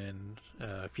 And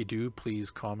if you do,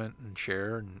 please comment and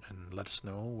share and let us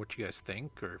know what you guys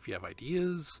think, or if you have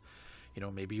ideas.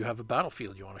 Maybe you have a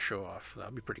battlefield you want to show off.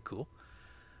 That'd be pretty cool.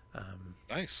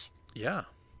 Nice. Yeah,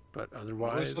 but Always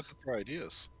otherwise, looking for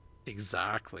ideas.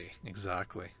 exactly.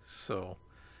 So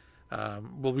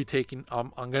we'll be taking.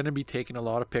 I'm going to be taking a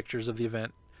lot of pictures of the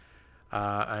event.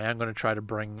 I am going to try to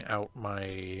bring out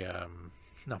my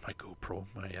not my GoPro,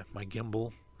 my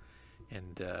gimbal,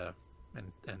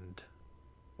 and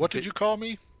What did you call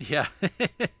me? yeah,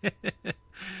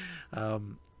 yeah,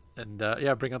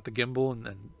 bring out the gimbal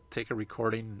and take a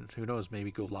recording. And who knows,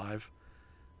 maybe go live.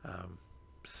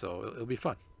 So it'll be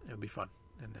fun. It'll be fun,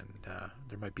 and then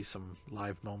there might be some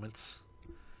live moments.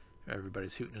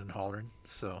 Everybody's hooting and hollering.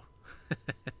 So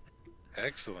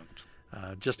Excellent.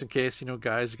 just in case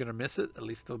guys are gonna miss it, at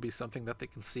least there'll be something that they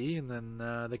can see, and then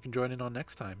they can join in on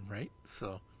next time, right?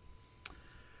 So,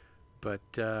 but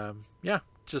yeah,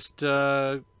 just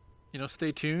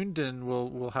stay tuned, and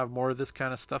we'll have more of this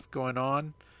kind of stuff going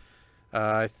on.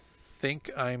 I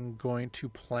think I'm going to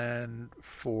plan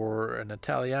for an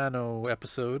Italiano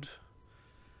episode,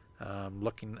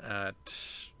 looking at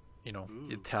the Ooh.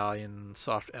 Italian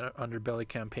soft underbelly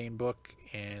campaign book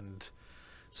and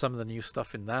some of the new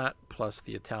stuff in that, plus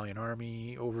the Italian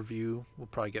army overview. We'll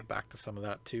probably get back to some of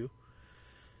that too.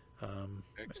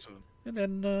 Excellent. And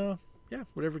then yeah,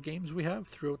 whatever games we have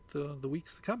throughout the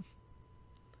weeks to come.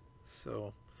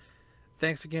 So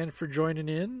thanks again for joining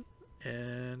in,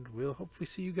 and we'll hopefully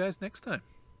see you guys next time.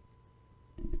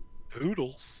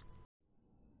 Poodles.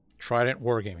 Trident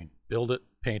Wargaming. Build it,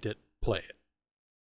 paint it, play it.